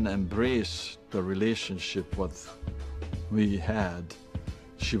rather than embrace the relationship what we had,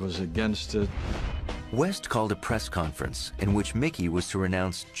 she was against it. West called a press conference in which Mickey was to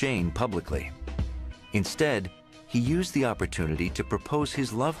renounce Jayne publicly. Instead, he used the opportunity to propose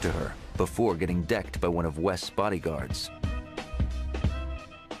his love to her before getting decked by one of West's bodyguards.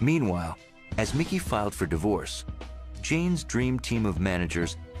 Meanwhile, as Mickey filed for divorce, Jayne's dream team of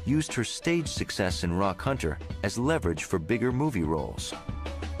managers used her stage success in Rock Hunter as leverage for bigger movie roles.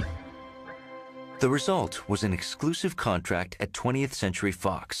 The result was an exclusive contract at 20th Century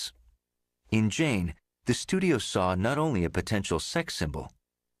Fox. In Jayne, the studio saw not only a potential sex symbol,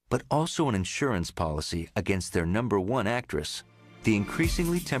 but also an insurance policy against their #1 actress, the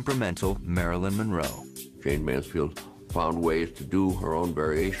increasingly temperamental Marilyn Monroe. Jayne Mansfield found ways to do her own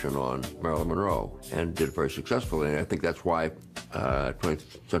variation on Marilyn Monroe and did it very successfully. And I think that's why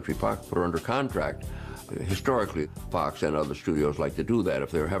 20th Century Fox put her under contract. Historically, Fox and other studios like to do that.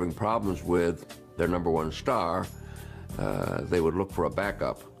 If they're having problems with their #1 star, they would look for a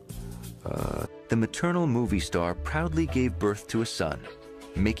backup. The maternal movie star proudly gave birth to a son,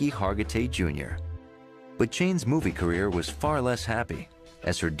 Mickey Hargitay Jr. But Jayne's movie career was far less happy,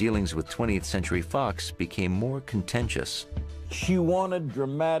 as her dealings with 20th Century Fox became more contentious. She wanted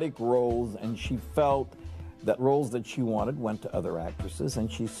dramatic roles, and she felt that roles that she wanted went to other actresses,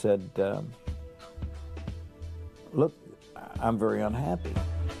 and she said, look, I'm very unhappy.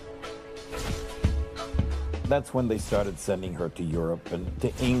 That's when they started sending her to Europe and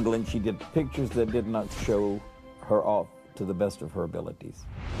to England. She did pictures that did not show her off to the best of her abilities.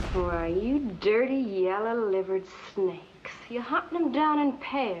 Why, you dirty, yellow-livered snakes. You're hunting them down in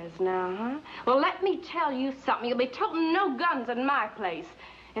pairs now, huh? Well, let me tell you something. You'll be toting no guns in my place.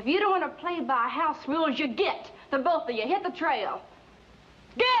 If you don't want to play by house rules, you get. The both of you. Hit the trail.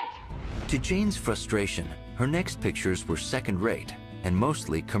 Get! To Jayne's frustration, her next pictures were second-rate and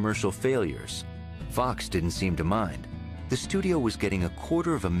mostly commercial failures. Fox didn't seem to mind. The studio was getting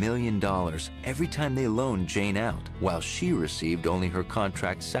 $250,000 every time they loaned Jayne out, while she received only her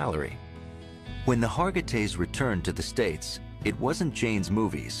contract salary. When the Hargitays returned to the States, it wasn't Jayne's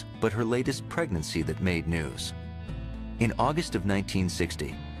movies, but her latest pregnancy that made news. In August of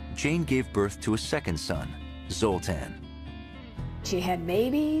 1960, Jayne gave birth to a second son, Zoltan. She had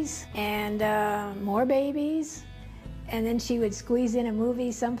babies and more babies. And then she would squeeze in a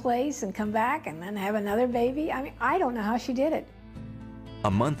movie someplace and come back and then have another baby. I mean, I don't know how she did it.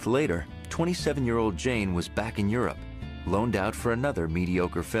 A month later, 27-year-old Jayne was back in Europe, loaned out for another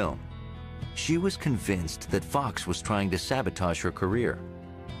mediocre film. She was convinced that Fox was trying to sabotage her career.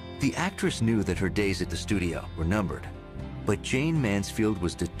 The actress knew that her days at the studio were numbered, but Jayne Mansfield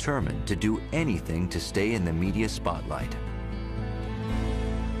was determined to do anything to stay in the media spotlight.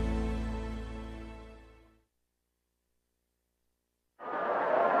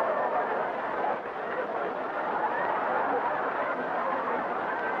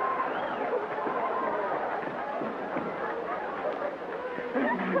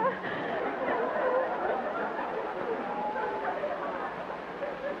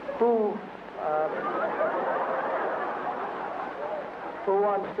 Who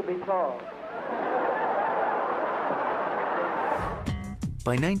wants to be tall?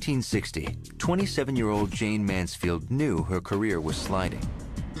 By 1960, 27-year-old Jayne Mansfield knew her career was sliding.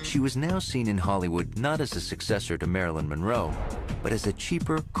 She was now seen in Hollywood not as a successor to Marilyn Monroe, but as a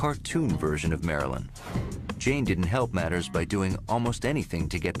cheaper cartoon version of Marilyn. Jayne didn't help matters by doing almost anything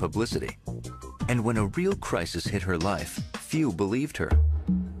to get publicity. And when a real crisis hit her life, few believed her.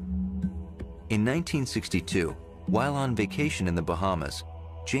 In 1962, while on vacation in the Bahamas,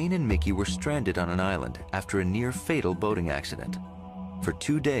 Jayne and Mickey were stranded on an island after a near-fatal boating accident. For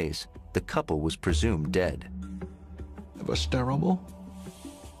 2 days, the couple was presumed dead. It was terrible.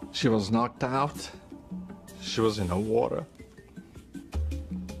 She was knocked out. She was in the water.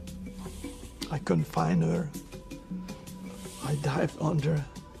 I couldn't find her. I dived under.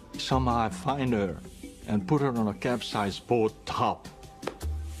 Somehow I find her and put her on a capsized boat top.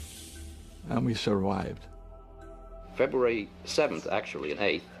 And we survived. February 7th, actually, and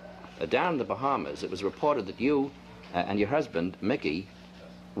 8th, down in the Bahamas, it was reported that you and your husband, Mickey,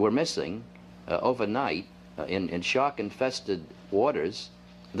 were missing overnight in shark-infested waters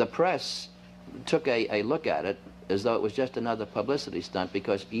The press took a look at it as though it was just another publicity stunt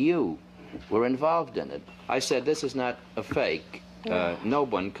because you were involved in it. I said, this is not a fake. No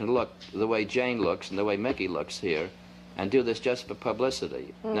one can look the way Jayne looks and the way Mickey looks here and do this just for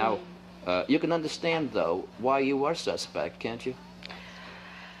publicity. Now, you can understand, though, why you were suspect, can't you?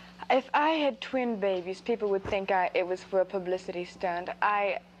 If I had twin babies, people would think it was for a publicity stunt.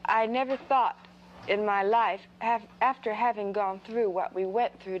 I never thought in my life, after having gone through what we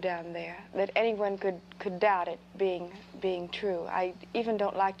went through down there, that anyone could doubt it being true. I even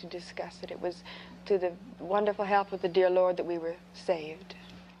don't like to discuss it. It was to the wonderful help of the dear Lord that we were saved.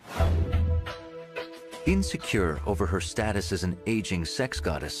 Insecure over her status as an aging sex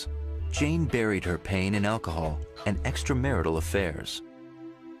goddess, Jayne buried her pain in alcohol and extramarital affairs.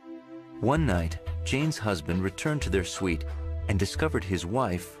 One night, Jayne's husband returned to their suite and discovered his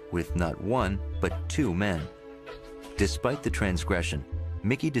wife with not one, but two men. Despite the transgression,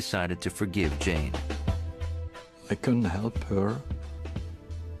 Mickey decided to forgive Jayne. I couldn't help her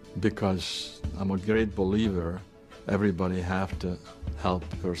because I'm a great believer. Everybody have to help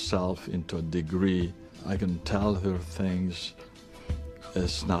herself into a degree. I can tell her things.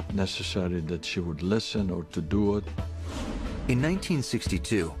 It's not necessary that she would listen or to do it. In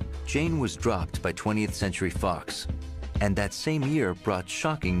 1962, Jayne was dropped by 20th Century Fox, and that same year brought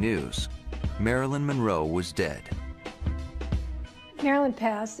shocking news. Marilyn Monroe was dead. Marilyn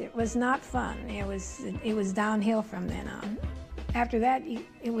passed. It was not fun. It was downhill from then on. After that,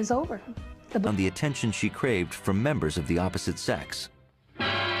 it was over. On the attention she craved from members of the opposite sex.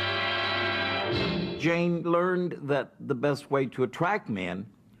 Jayne learned that the best way to attract men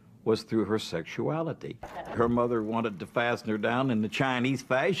was through her sexuality. Her mother wanted to fasten her down in the Chinese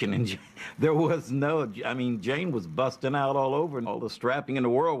fashion, and there was no, I mean, Jayne was busting out all over, and all the strapping in the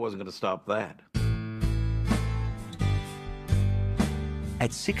world wasn't going to stop that.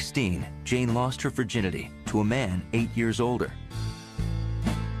 At 16, Jayne lost her virginity to a man 8 years older.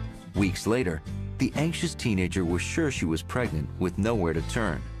 Weeks later, the anxious teenager was sure she was pregnant with nowhere to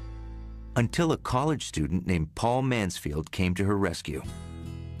turn, until a college student named Paul Mansfield came to her rescue.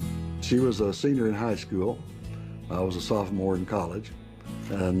 She was a senior in high school. I was a sophomore in college.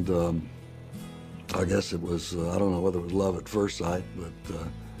 And I guess it was, I don't know whether it was love at first sight, but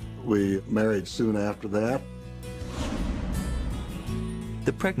we married soon after that.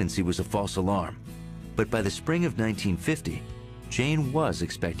 The pregnancy was a false alarm, but by the spring of 1950, Jayne was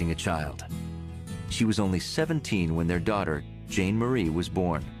expecting a child. She was only 17 when their daughter, Jayne Marie, was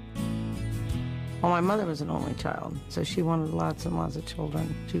born. Well, my mother was an only child, so she wanted lots and lots of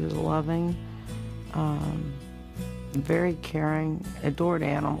children. She was loving, very caring, adored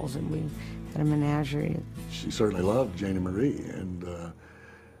animals, and we had a menagerie. She certainly loved Jayne Marie,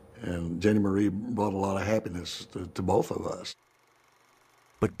 and Jayne Marie brought a lot of happiness to both of us.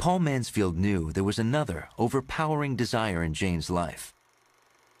 But Paul Mansfield knew there was another overpowering desire in Jayne's life.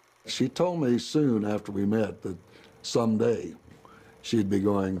 She told me soon after we met that someday she'd be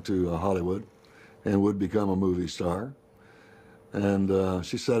going to Hollywood and would become a movie star. And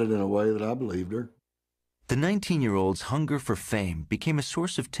she said it in a way that I believed her. The 19-year-old's hunger for fame became a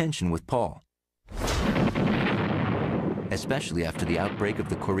source of tension with Paul, especially after the outbreak of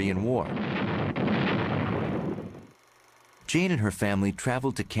the Korean War. Jayne and her family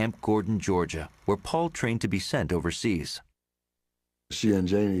traveled to Camp Gordon, Georgia, where Paul trained to be sent overseas. She and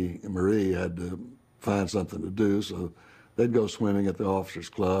Jayne Marie had to find something to do, so they'd go swimming at the officers'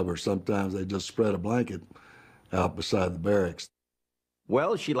 club, or sometimes they'd just spread a blanket out beside the barracks.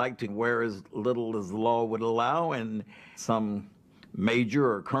 Well, she liked to wear as little as the law would allow, and some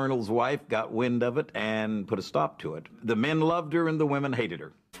major or colonel's wife got wind of it and put a stop to it. The men loved her and the women hated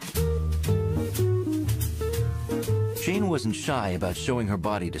her. Jayne wasn't shy about showing her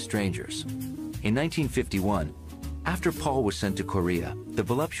body to strangers. In 1951, after Paul was sent to Korea, the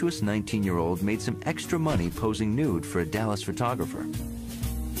voluptuous 19-year-old made some extra money posing nude for a Dallas photographer.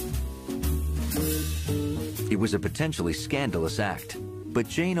 It was a potentially scandalous act, but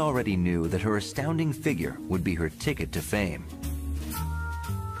Jayne already knew that her astounding figure would be her ticket to fame.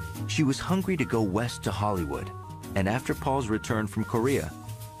 She was hungry to go west to Hollywood, and after Paul's return from Korea,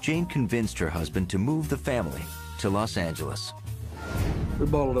 Jayne convinced her husband to move the family to Los Angeles. We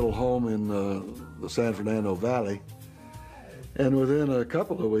bought a little home in the San Fernando Valley, and within a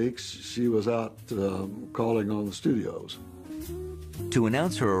couple of weeks, she was out calling on the studios. To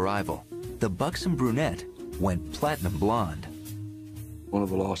announce her arrival, the buxom brunette went platinum blonde. One of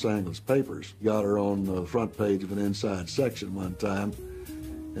the Los Angeles papers got her on the front page of an inside section one time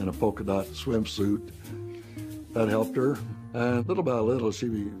in a polka dot swimsuit. That helped her. And little by little,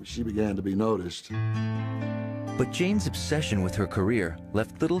 she began to be noticed. But Jayne's obsession with her career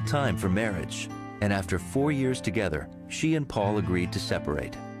left little time for marriage. And after 4 years together, she and Paul agreed to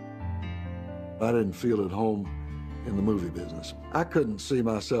separate. I didn't feel at home in the movie business. I couldn't see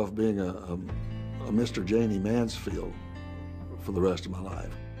myself being a Mr. Jayne Mansfield for the rest of my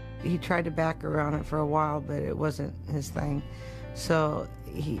life. He tried to back around it for a while, but it wasn't his thing. So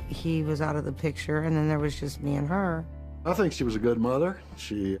he was out of the picture, and then there was just me and her. I think she was a good mother.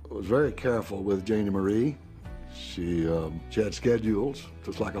 She was very careful with Janie Marie. She had schedules,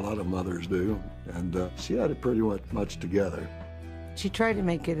 just like a lot of mothers do, and she had it pretty much together. She tried to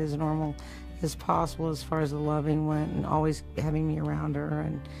make it as normal as possible as far as the loving went, and always having me around her,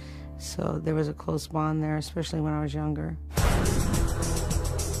 and so there was a close bond there, especially when I was younger.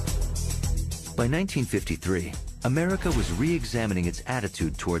 By 1953, America was re-examining its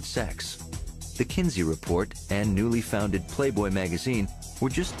attitude toward sex. The Kinsey Report and newly founded Playboy magazine were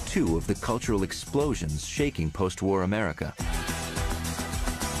just two of the cultural explosions shaking post-war America.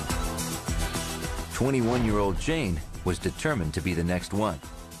 21-year-old Jayne was determined to be the next one.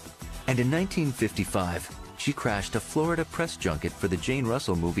 And in 1955, she crashed a Florida press junket for the Jane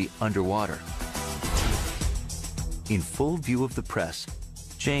Russell movie Underwater. In full view of the press,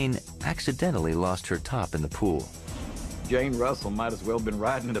 Jayne accidentally lost her top in the pool. Jane Russell might as well have been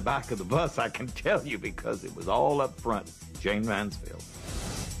riding in the back of the bus, I can tell you, because it was all up front, Jayne Mansfield.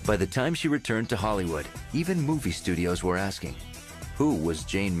 By the time she returned to Hollywood, even movie studios were asking, who was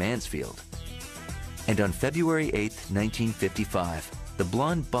Jayne Mansfield? And on February 8th, 1955, the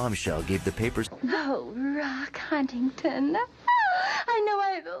blonde bombshell gave the papers... Oh, Rock Huntington. I know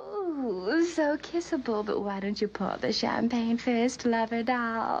so kissable, but why don't you pour the champagne first, lover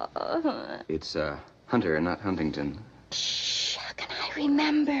doll? It's, Hunter, not Huntington. Shh, how can I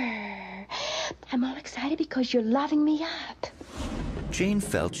remember? I'm all excited because you're loving me up. Jayne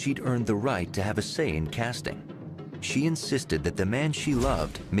felt she'd earned the right to have a say in casting. She insisted that the man she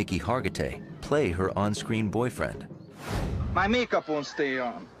loved, Mickey Hargitay, play her on-screen boyfriend. My makeup won't stay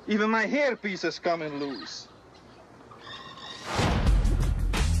on. Even my hairpiece is coming loose.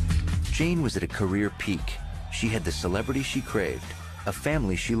 Jayne was at a career peak. She had the celebrity she craved, a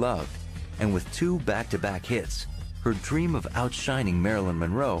family she loved, and with 2 back-to-back hits, her dream of outshining Marilyn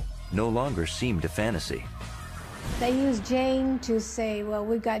Monroe no longer seemed a fantasy. They used Jayne to say, well,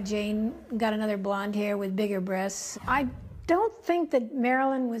 we've got Jayne, got another blonde hair with bigger breasts. I don't think that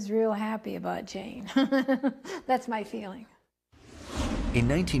Marilyn was real happy about Jayne. That's my feeling. In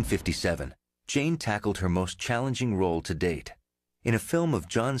 1957, Jayne tackled her most challenging role to date in a film of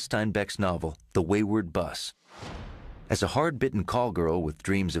John Steinbeck's novel, The Wayward Bus. As a hard-bitten call girl with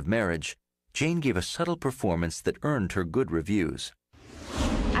dreams of marriage, Jayne gave a subtle performance that earned her good reviews.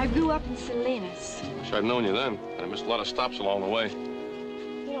 I grew up in Salinas. Wish I'd known you then. I missed a lot of stops along the way.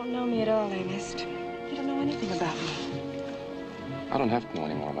 You don't know me at all, Ernest. You don't know anything about me. I don't have to know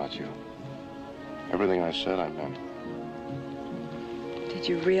any more about you. Everything I said, I meant. Did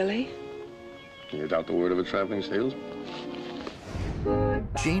you really? You doubt the word of a traveling salesman?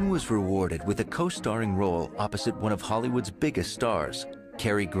 Jayne was rewarded with a co-starring role opposite one of Hollywood's biggest stars,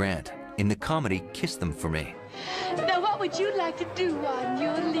 Cary Grant, in the comedy Kiss Them For Me. Now, what would you like to do on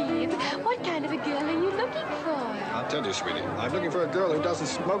your leave? What kind of a girl are you looking for? I'll tell you, sweetie. I'm looking for a girl who doesn't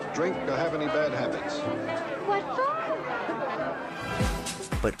smoke, drink, or have any bad habits. What for?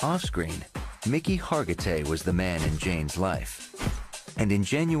 But off-screen, Mickey Hargitay was the man in Jayne's life. And in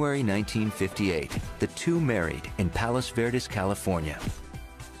January 1958, the two married in Palos Verdes, California.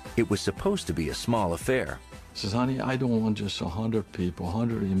 It was supposed to be a small affair. She says, honey, I don't want just 100 people,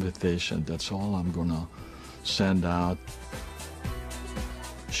 100 invitations. That's all I'm gonna send out.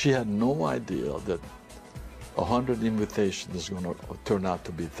 She had no idea that 100 invitations is gonna turn out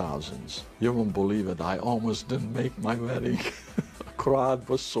to be thousands. You won't believe it, I almost didn't make my wedding. The crowd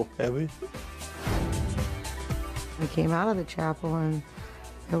was so heavy. We came out of the chapel and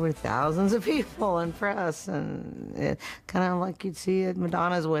there were thousands of people and press, and kind of like you'd see at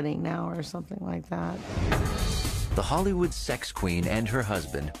Madonna's wedding now or something like that. The Hollywood sex queen and her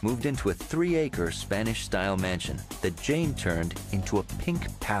husband moved into a 3-acre Spanish-style mansion that Jayne turned into a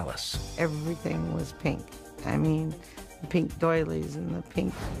pink palace. Everything was pink. I mean, the pink doilies and the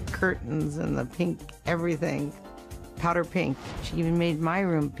pink curtains and the pink everything. Powder pink. She even made my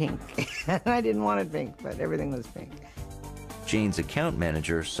room pink. I didn't want it pink, but everything was pink. Jayne's account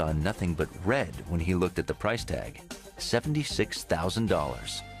manager saw nothing but red when he looked at the price tag,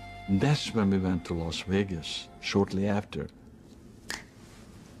 $76,000. That's when we went to Las Vegas, shortly after.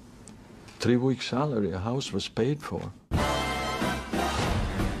 3 weeks' salary, a house was paid for.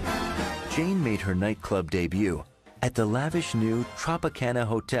 Jayne made her nightclub debut at the lavish new Tropicana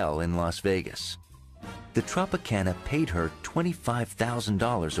Hotel in Las Vegas. The Tropicana paid her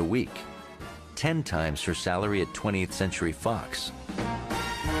 $25,000 a week, 10 times her salary at 20th Century Fox.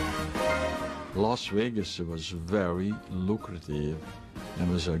 Las Vegas was very lucrative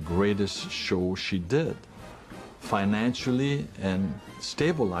and was the greatest show she did. Financially, and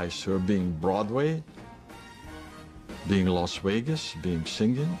stabilized her being Broadway, being Las Vegas, being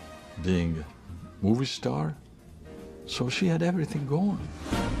singing, being a movie star. So she had everything going.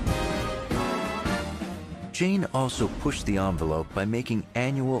 Jayne also pushed the envelope by making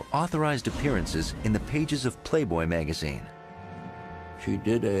annual authorized appearances in the pages of Playboy magazine. She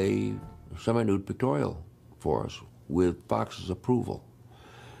did a semi-nude pictorial for us with Fox's approval.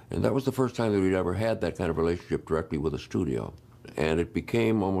 And that was the first time that we'd ever had that kind of relationship directly with a studio. And it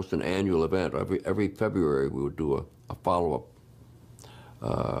became almost an annual event. Every February we would do a follow-up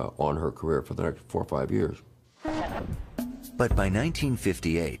on her career for the next 4 or 5 years. But by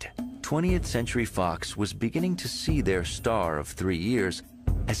 1958, 20th Century Fox was beginning to see their star of 3 years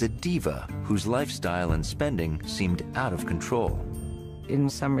as a diva whose lifestyle and spending seemed out of control. In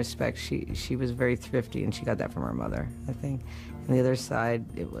some respects, she was very thrifty, and she got that from her mother, I think. On the other side,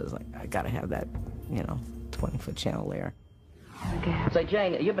 it was like, I gotta have that, 20-foot chandelier. Say,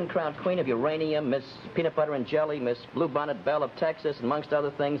 Jayne, you've been crowned Queen of Uranium, Miss Peanut Butter and Jelly, Miss Bluebonnet Belle of Texas, and amongst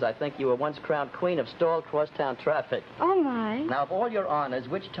other things, I think you were once crowned Queen of Stalled Crosstown Traffic. Oh, my. Now, of all your honors,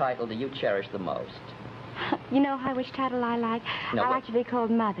 which title do you cherish the most? You know which title I like? No, I like to be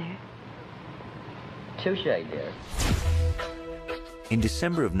called Mother. Touche, dear. In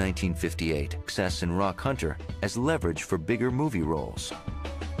December of 1958, success in Rock Hunter as leverage for bigger movie roles.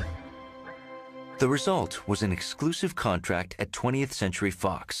 The result was an exclusive contract at 20th Century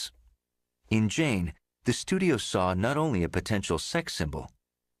Fox. In Jayne, the studio saw not only a potential sex symbol,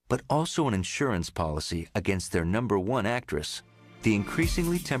 but also an insurance policy against their #1 actress, the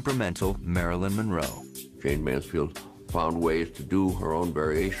increasingly temperamental Marilyn Monroe. Jayne Mansfield found ways to do her own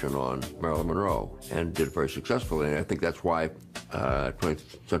variation on Marilyn Monroe and did it very successfully. And I think that's why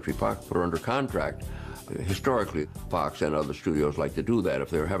 20th Century Fox put her under contract. Historically, Fox and other studios like to do that. If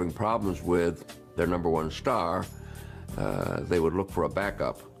they're having problems with their #1 star, they would look for a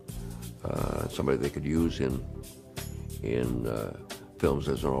backup, somebody they could use in films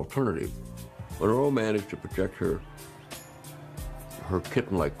as an alternative. Monroe managed to project her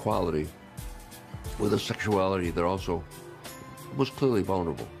kitten-like quality with a sexuality that also was clearly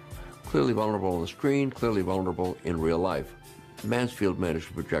vulnerable. Clearly vulnerable on the screen, clearly vulnerable in real life. Mansfield managed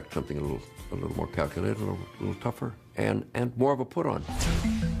to project something a little more calculated, a little tougher, and more of a put-on.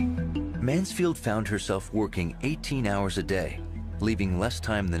 Mansfield found herself working 18 hours a day, leaving less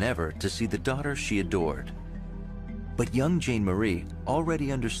time than ever to see the daughter she adored. But young Jayne Marie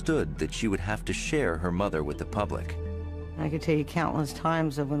already understood that she would have to share her mother with the public. I could tell you countless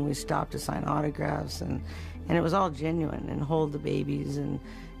times of when we stopped to sign autographs, and it was all genuine, and hold the babies, and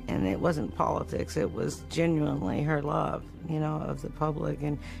it wasn't politics. It was genuinely her love, of the public,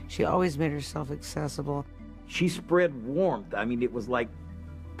 and she always made herself accessible. She spread warmth. I mean, it was like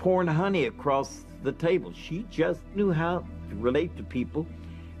pouring honey across the table. She just knew how to relate to people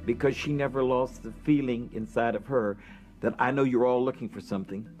because she never lost the feeling inside of her that I know you're all looking for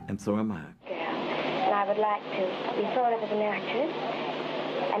something, and so am I. And I would like to be thought of as an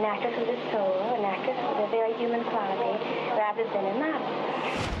actress with a soul, an actress with a very human quality, rather than a model.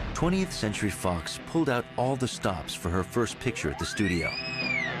 20th Century Fox pulled out all the stops for her first picture at the studio.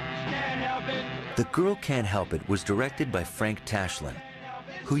 The Girl Can't Help It was directed by Frank Tashlin,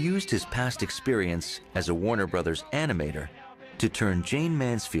 who used his past experience as a Warner Brothers animator to turn Jayne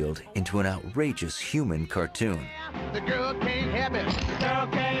Mansfield into an outrageous human cartoon. The girl can't help it. The girl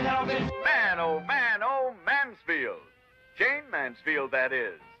can't help it. Man, oh, Mansfield. Jayne Mansfield, that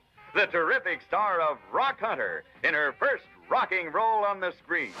is. The terrific star of Rock Hunter in her first rocking role on the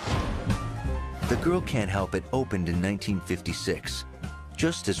screen. The Girl Can't Help It opened in 1956,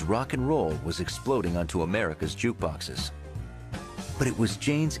 just as rock and roll was exploding onto America's jukeboxes. But it was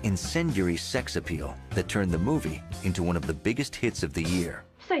Jayne's incendiary sex appeal that turned the movie into one of the biggest hits of the year.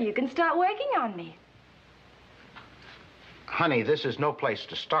 So you can start working on me. Honey, this is no place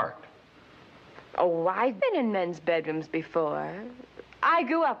to start. Oh, I've been in men's bedrooms before. I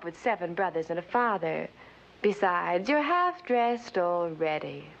grew up with 7 brothers and a father. Besides, you're half-dressed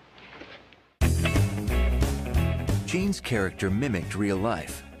already. Jayne's character mimicked real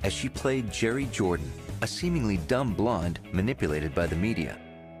life as she played Jerry Jordan, a seemingly dumb blonde manipulated by the media.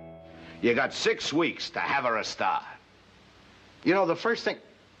 You got 6 weeks to have her a star. The first thing,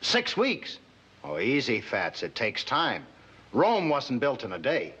 6 weeks? Oh, easy, Fats, it takes time. Rome wasn't built in a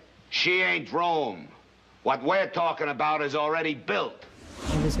day. She ain't Rome. What we're talking about is already built.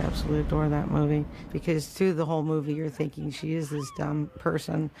 I just absolutely adore that movie because through the whole movie you're thinking she is this dumb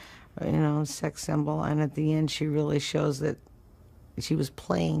person, you know, sex symbol, and at the end she really shows that she was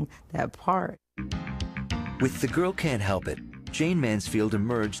playing that part. With The Girl Can't Help It, Jayne Mansfield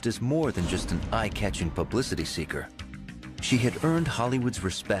emerged as more than just an eye-catching publicity seeker. She had earned Hollywood's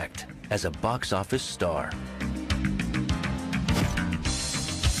respect as a box office star.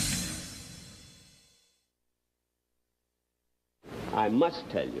 I must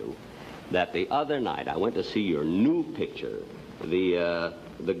tell you that the other night I went to see your new picture, The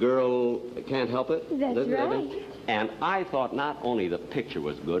Girl Can't Help It. That's right. And I thought not only the picture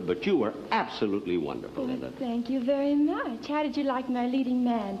was good, but you were absolutely wonderful in it. Thank you very much. How did you like my leading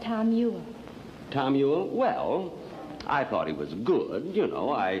man, Tom Ewell? Tom Ewell? Well, I thought he was good, you know.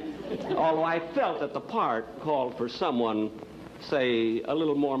 Although I felt that the part called for someone, say, a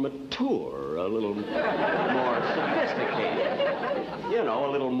little more mature, a little more sophisticated. You know,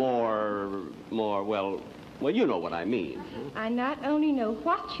 a little more, well, you know what I mean. I not only know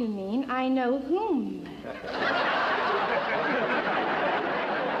what you mean, I know whom.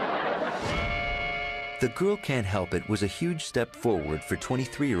 The Girl Can't Help It was a huge step forward for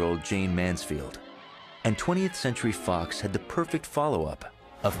 23-year-old Jayne Mansfield. And 20th Century Fox had the perfect follow-up,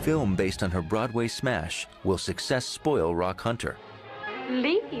 a film based on her Broadway smash, Will Success Spoil Rock Hunter?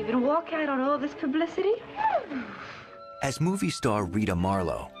 Leave and walk out on all this publicity? As movie star Rita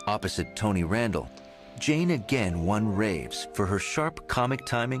Marlowe, opposite Tony Randall, Jayne again won raves for her sharp comic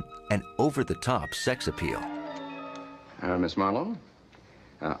timing and over-the-top sex appeal. Miss Marlowe,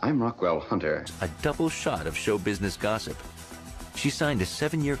 I'm Rockwell Hunter. A double shot of show business gossip. She signed a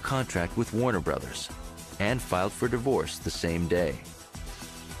 7-year contract with Warner Brothers and filed for divorce the same day.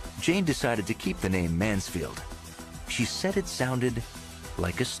 Jayne decided to keep the name Mansfield. She said it sounded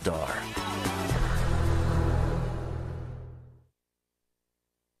like a star.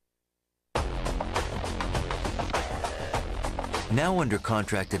 Now under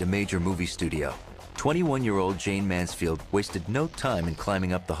contract at a major movie studio, 21-year-old Jayne Mansfield wasted no time in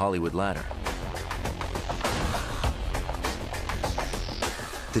climbing up the Hollywood ladder.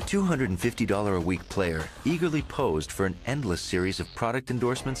 The $250 a week player eagerly posed for an endless series of product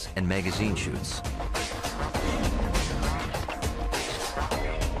endorsements and magazine shoots.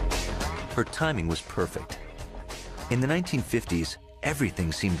 Her timing was perfect. In the 1950s,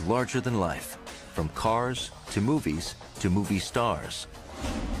 everything seemed larger than life, from cars to movie stars.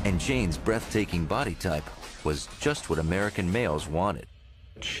 And Jayne's breathtaking body type was just what American males wanted.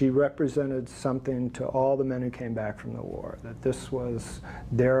 She represented something to all the men who came back from the war, that this was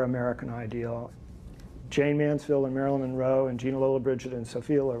their American ideal. Jayne Mansfield and Marilyn Monroe and Gina Lollobrigida and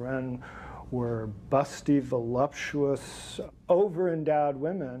Sophia Loren were busty, voluptuous, over-endowed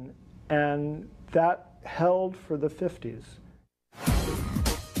women, and that held for the 50s.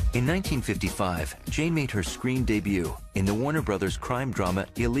 In 1955, Jayne made her screen debut in the Warner Brothers crime drama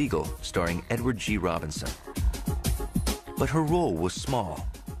Illegal, starring Edward G. Robinson. But her role was small,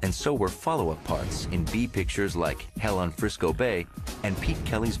 and so were follow-up parts in B pictures like Hell on Frisco Bay and Pete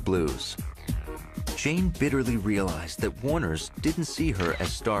Kelly's Blues. Jayne bitterly realized that Warner's didn't see her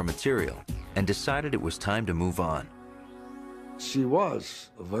as star material and decided it was time to move on. She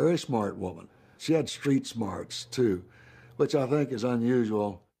was a very smart woman. She had street smarts, too, which I think is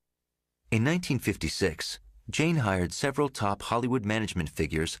unusual. In 1956, Jayne hired several top Hollywood management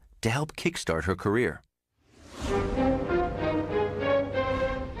figures to help kickstart her career.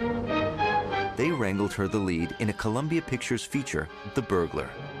 They wrangled her the lead in a Columbia Pictures feature, The Burglar.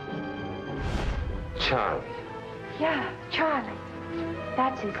 Charlie. Yeah, Charlie.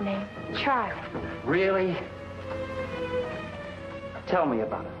 That's his name, Charlie. Really? Tell me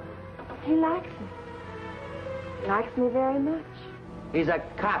about it. He likes me. He likes me very much. He's a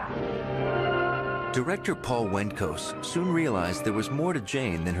cop. Director Paul Wendkos soon realized there was more to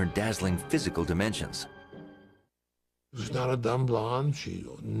Jayne than her dazzling physical dimensions. She was not a dumb blonde. She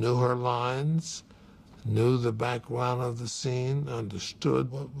knew her lines, knew the background of the scene, understood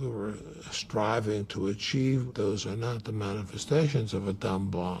what we were striving to achieve. Those are not the manifestations of a dumb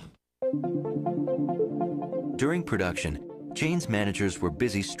blonde. During production, Jayne's managers were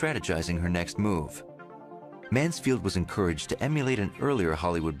busy strategizing her next move. Mansfield was encouraged to emulate an earlier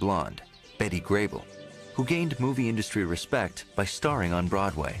Hollywood blonde, Betty Grable, who gained movie industry respect by starring on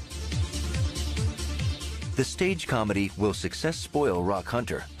Broadway. The stage comedy Will Success Spoil Rock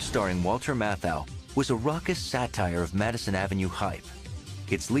Hunter, starring Walter Matthau, was a raucous satire of Madison Avenue hype.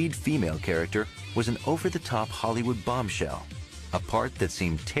 Its lead female character was an over-the-top Hollywood bombshell, a part that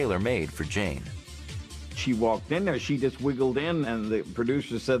seemed tailor-made for Jayne. She walked in there, she just wiggled in, and the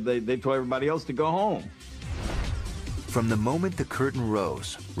producers said they told everybody else to go home. From the moment the curtain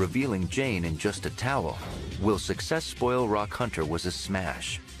rose, revealing Jayne in just a towel, Will Success Spoil Rock Hunter was a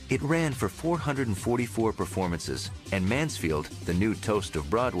smash. It ran for 444 performances, and Mansfield, the new toast of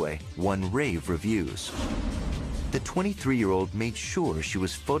Broadway, won rave reviews. The 23-year-old made sure she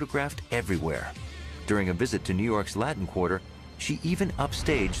was photographed everywhere. During a visit to New York's Latin Quarter, she even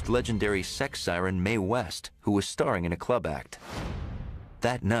upstaged legendary sex siren Mae West, who was starring in a club act.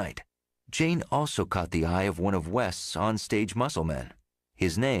 That night, Jayne also caught the eye of one of West's on-stage muscle men.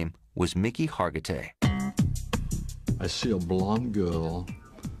 His name was Mickey Hargitay. I see a blonde girl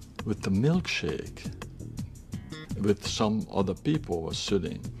with the milkshake with some other people was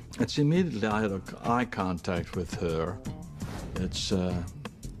sitting. It's immediately I had eye contact with her. It's a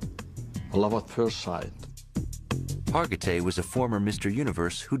love at first sight. Hargitay was a former Mr.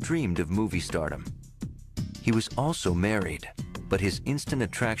 Universe who dreamed of movie stardom. He was also married, but his instant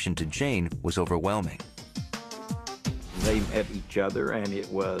attraction to Jayne was overwhelming. They met each other, and it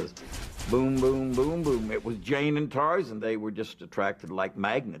was boom, boom, boom, boom. It was Jayne and Tarzan. They were just attracted like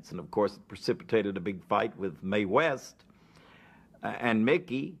magnets, and of course it precipitated a big fight with Mae West and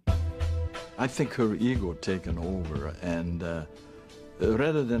Mickey. I think her ego taken over, and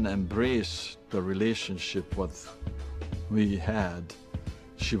rather than embrace the relationship what we had,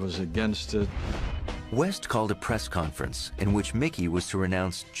 she was against it. West called a press conference in which Mickey was to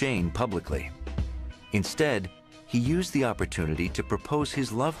renounce Jayne publicly. Instead, he used the opportunity to propose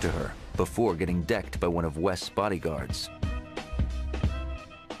his love to her before getting decked by one of West's bodyguards.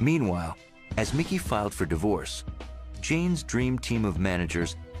 Meanwhile, as Mickey filed for divorce, Jayne's dream team of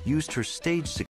managers used her stage success